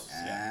titles. titles.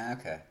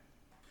 Okay.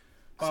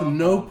 So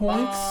no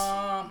points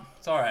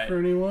It's all right. for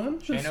anyone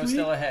this Shano's week.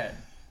 still ahead.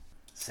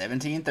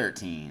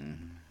 17-13.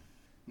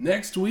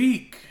 Next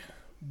week,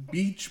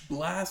 Beach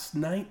Blast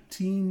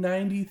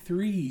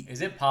 1993.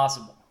 Is it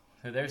possible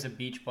that there's a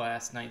Beach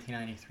Blast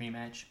 1993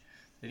 match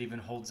that even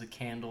holds a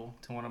candle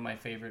to one of my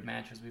favorite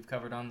matches we've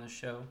covered on this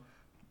show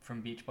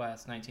from Beach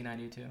Blast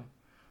 1992?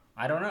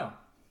 I don't know.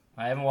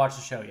 I haven't watched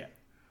the show yet,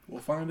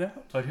 We'll find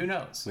out. but who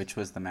knows? Which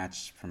was the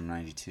match from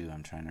 92?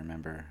 I'm trying to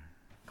remember.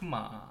 Come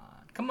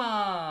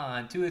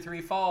on. 2 or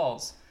 3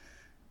 falls.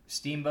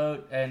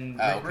 Steamboat and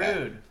Oh, Rick okay.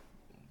 Rude.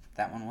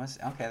 That one was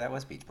okay. That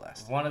was Beach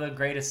Blast. One of the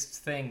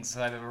greatest things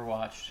I've ever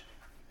watched.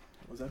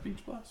 Was that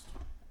Beach Blast?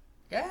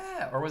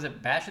 Yeah, or was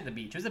it Bash at the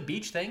Beach? It was a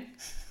beach thing.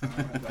 I don't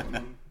have that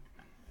one.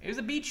 It was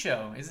a beach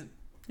show. Is it?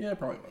 Yeah, it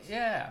probably was.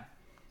 Yeah,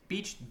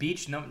 Beach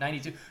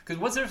 92. Because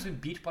what's the difference between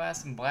Beach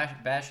Blast and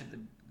Bash at the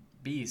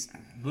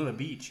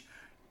Beach?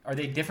 Are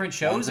they different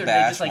shows, One's a or do they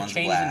bash, just like one's a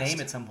change the blast.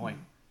 name at some point?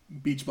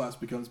 Beach Blast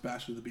becomes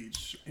Bash of the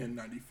Beach in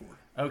 94.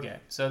 Okay,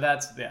 so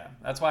that's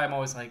why I'm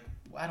always like,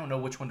 I don't know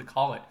which one to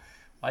call it.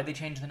 Why'd they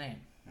change the name?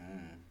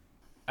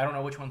 I don't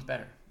know which one's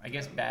better. I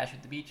guess Bash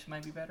at the Beach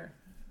might be better.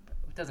 But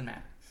it doesn't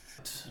matter.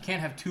 You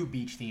can't have two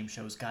beach theme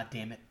shows. God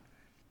damn it.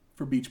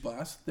 For Beach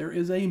Blast, there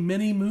is a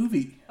mini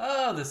movie.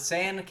 Oh, the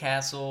sand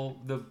castle,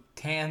 the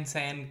tan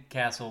sand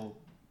castle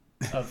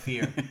of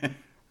fear,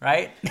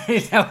 right?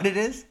 Is that what it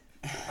is?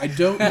 I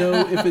don't know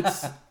if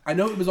it's... I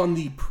know it was on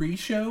the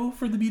pre-show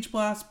for the Beach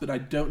Blast, but I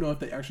don't know if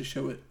they actually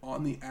show it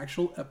on the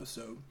actual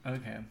episode.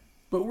 Okay.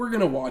 But we're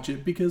going to watch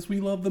it because we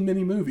love the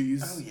mini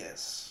movies. Oh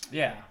yes.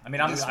 Yeah, I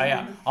mean, This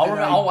one?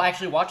 I'll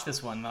actually watch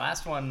this one. The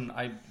last one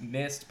I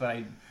missed, but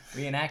I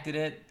reenacted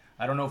it.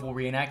 I don't know if we'll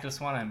reenact this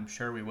one. I'm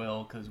sure we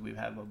will because we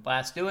have a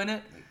blast doing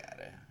it. We got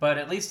it. But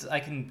at least I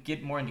can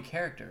get more into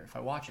character if I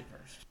watch it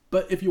first.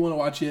 But if you want to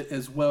watch it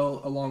as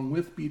well, along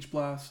with Beach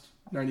Blast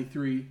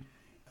 93,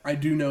 I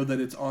do know that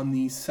it's on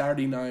the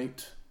Saturday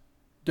night,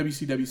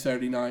 WCW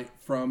Saturday night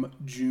from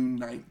June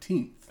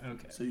 19th.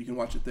 Okay. So you can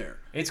watch it there.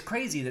 It's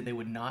crazy that they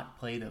would not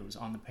play those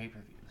on the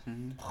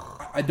pay-per-views.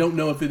 I don't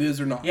know if it is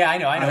or not. Yeah, I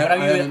know. But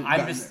haven't I'm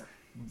gotten just there.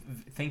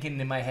 thinking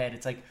in my head,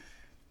 it's like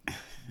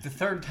the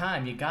third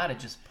time you gotta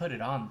just put it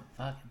on the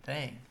fucking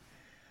thing.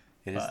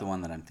 It is the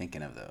one that I'm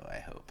thinking of, though. I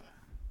hope.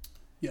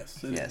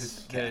 Yes. It Yes.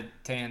 is. The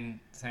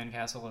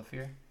Sandcastle of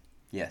Fear.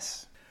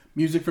 Yes.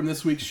 Music from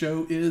this week's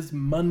show is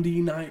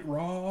Monday Night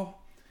Raw.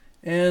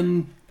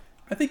 And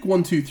I think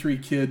 123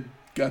 Kid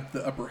got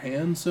the upper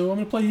hand, so I'm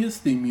going to play his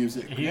theme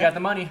music. He got the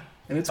money.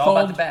 And it's all called,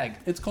 about the bag.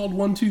 It's called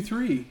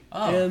 123.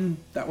 Oh. And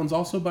that one's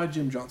also by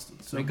Jim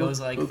Johnston. So It goes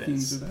like both this.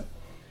 themes are that.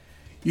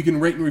 You can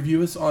rate and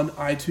review us on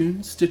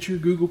iTunes, Stitcher,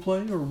 Google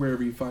Play, or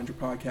wherever you find your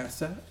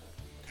podcasts at.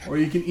 Or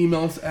you can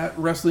email us at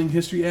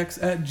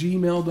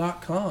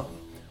wrestlinghistoryx@gmail.com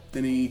with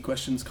any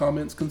questions,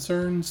 comments,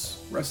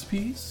 concerns,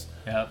 recipes.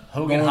 Yeah.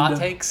 Hogan Going hot to-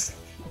 takes.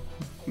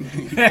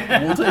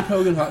 We'll take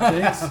Hogan hot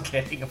takes. I'm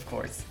kidding, of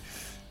course.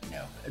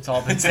 No, it's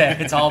all been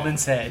said. It's all been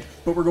said.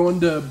 But we're going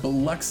to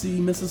Biloxi,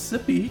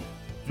 Mississippi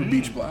for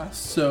Beach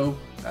Blast. So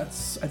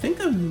that's, I think,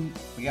 the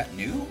We got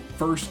new.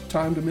 first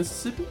time to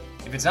Mississippi.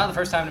 If it's not the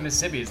first time in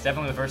Mississippi, it's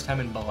definitely the first time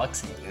in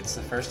Biloxi. It's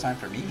the first time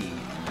for me in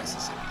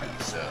Mississippi.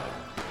 So,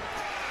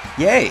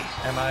 yay!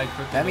 Am I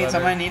crooked That means I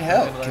leather? might need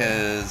help Crooked leather?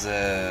 because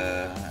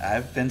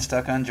I've been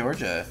stuck on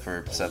Georgia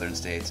for southern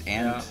states,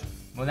 and Yeah.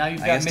 Well, now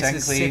you've I got guess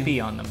technically- Mississippi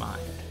on the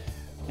mind.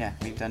 yeah,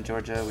 we've done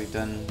Georgia. We've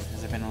done.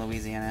 Has there been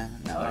Louisiana?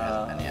 No, there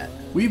hasn't been yet.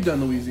 We've done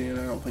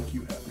Louisiana. I don't think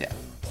you have. Yeah.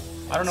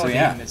 I don't know So, what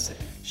yeah. in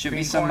Mississippi. Should be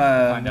Green some. corn?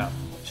 We'll find out.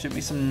 Should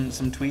be some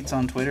tweets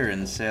on Twitter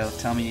and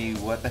tell me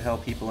what the hell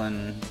people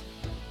in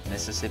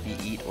Mississippi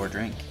eat or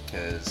drink,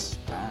 because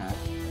I don't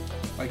know.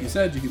 Like you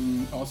said, you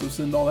can also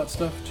send all that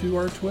stuff to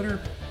our Twitter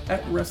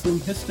at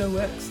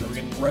WrestlingHistoX.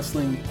 That's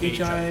Wrestling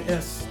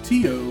HISTOX.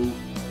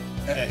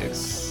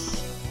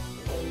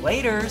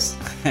 Laters.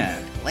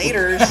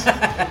 Laters.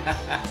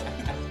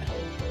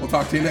 We'll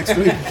talk to you next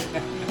week.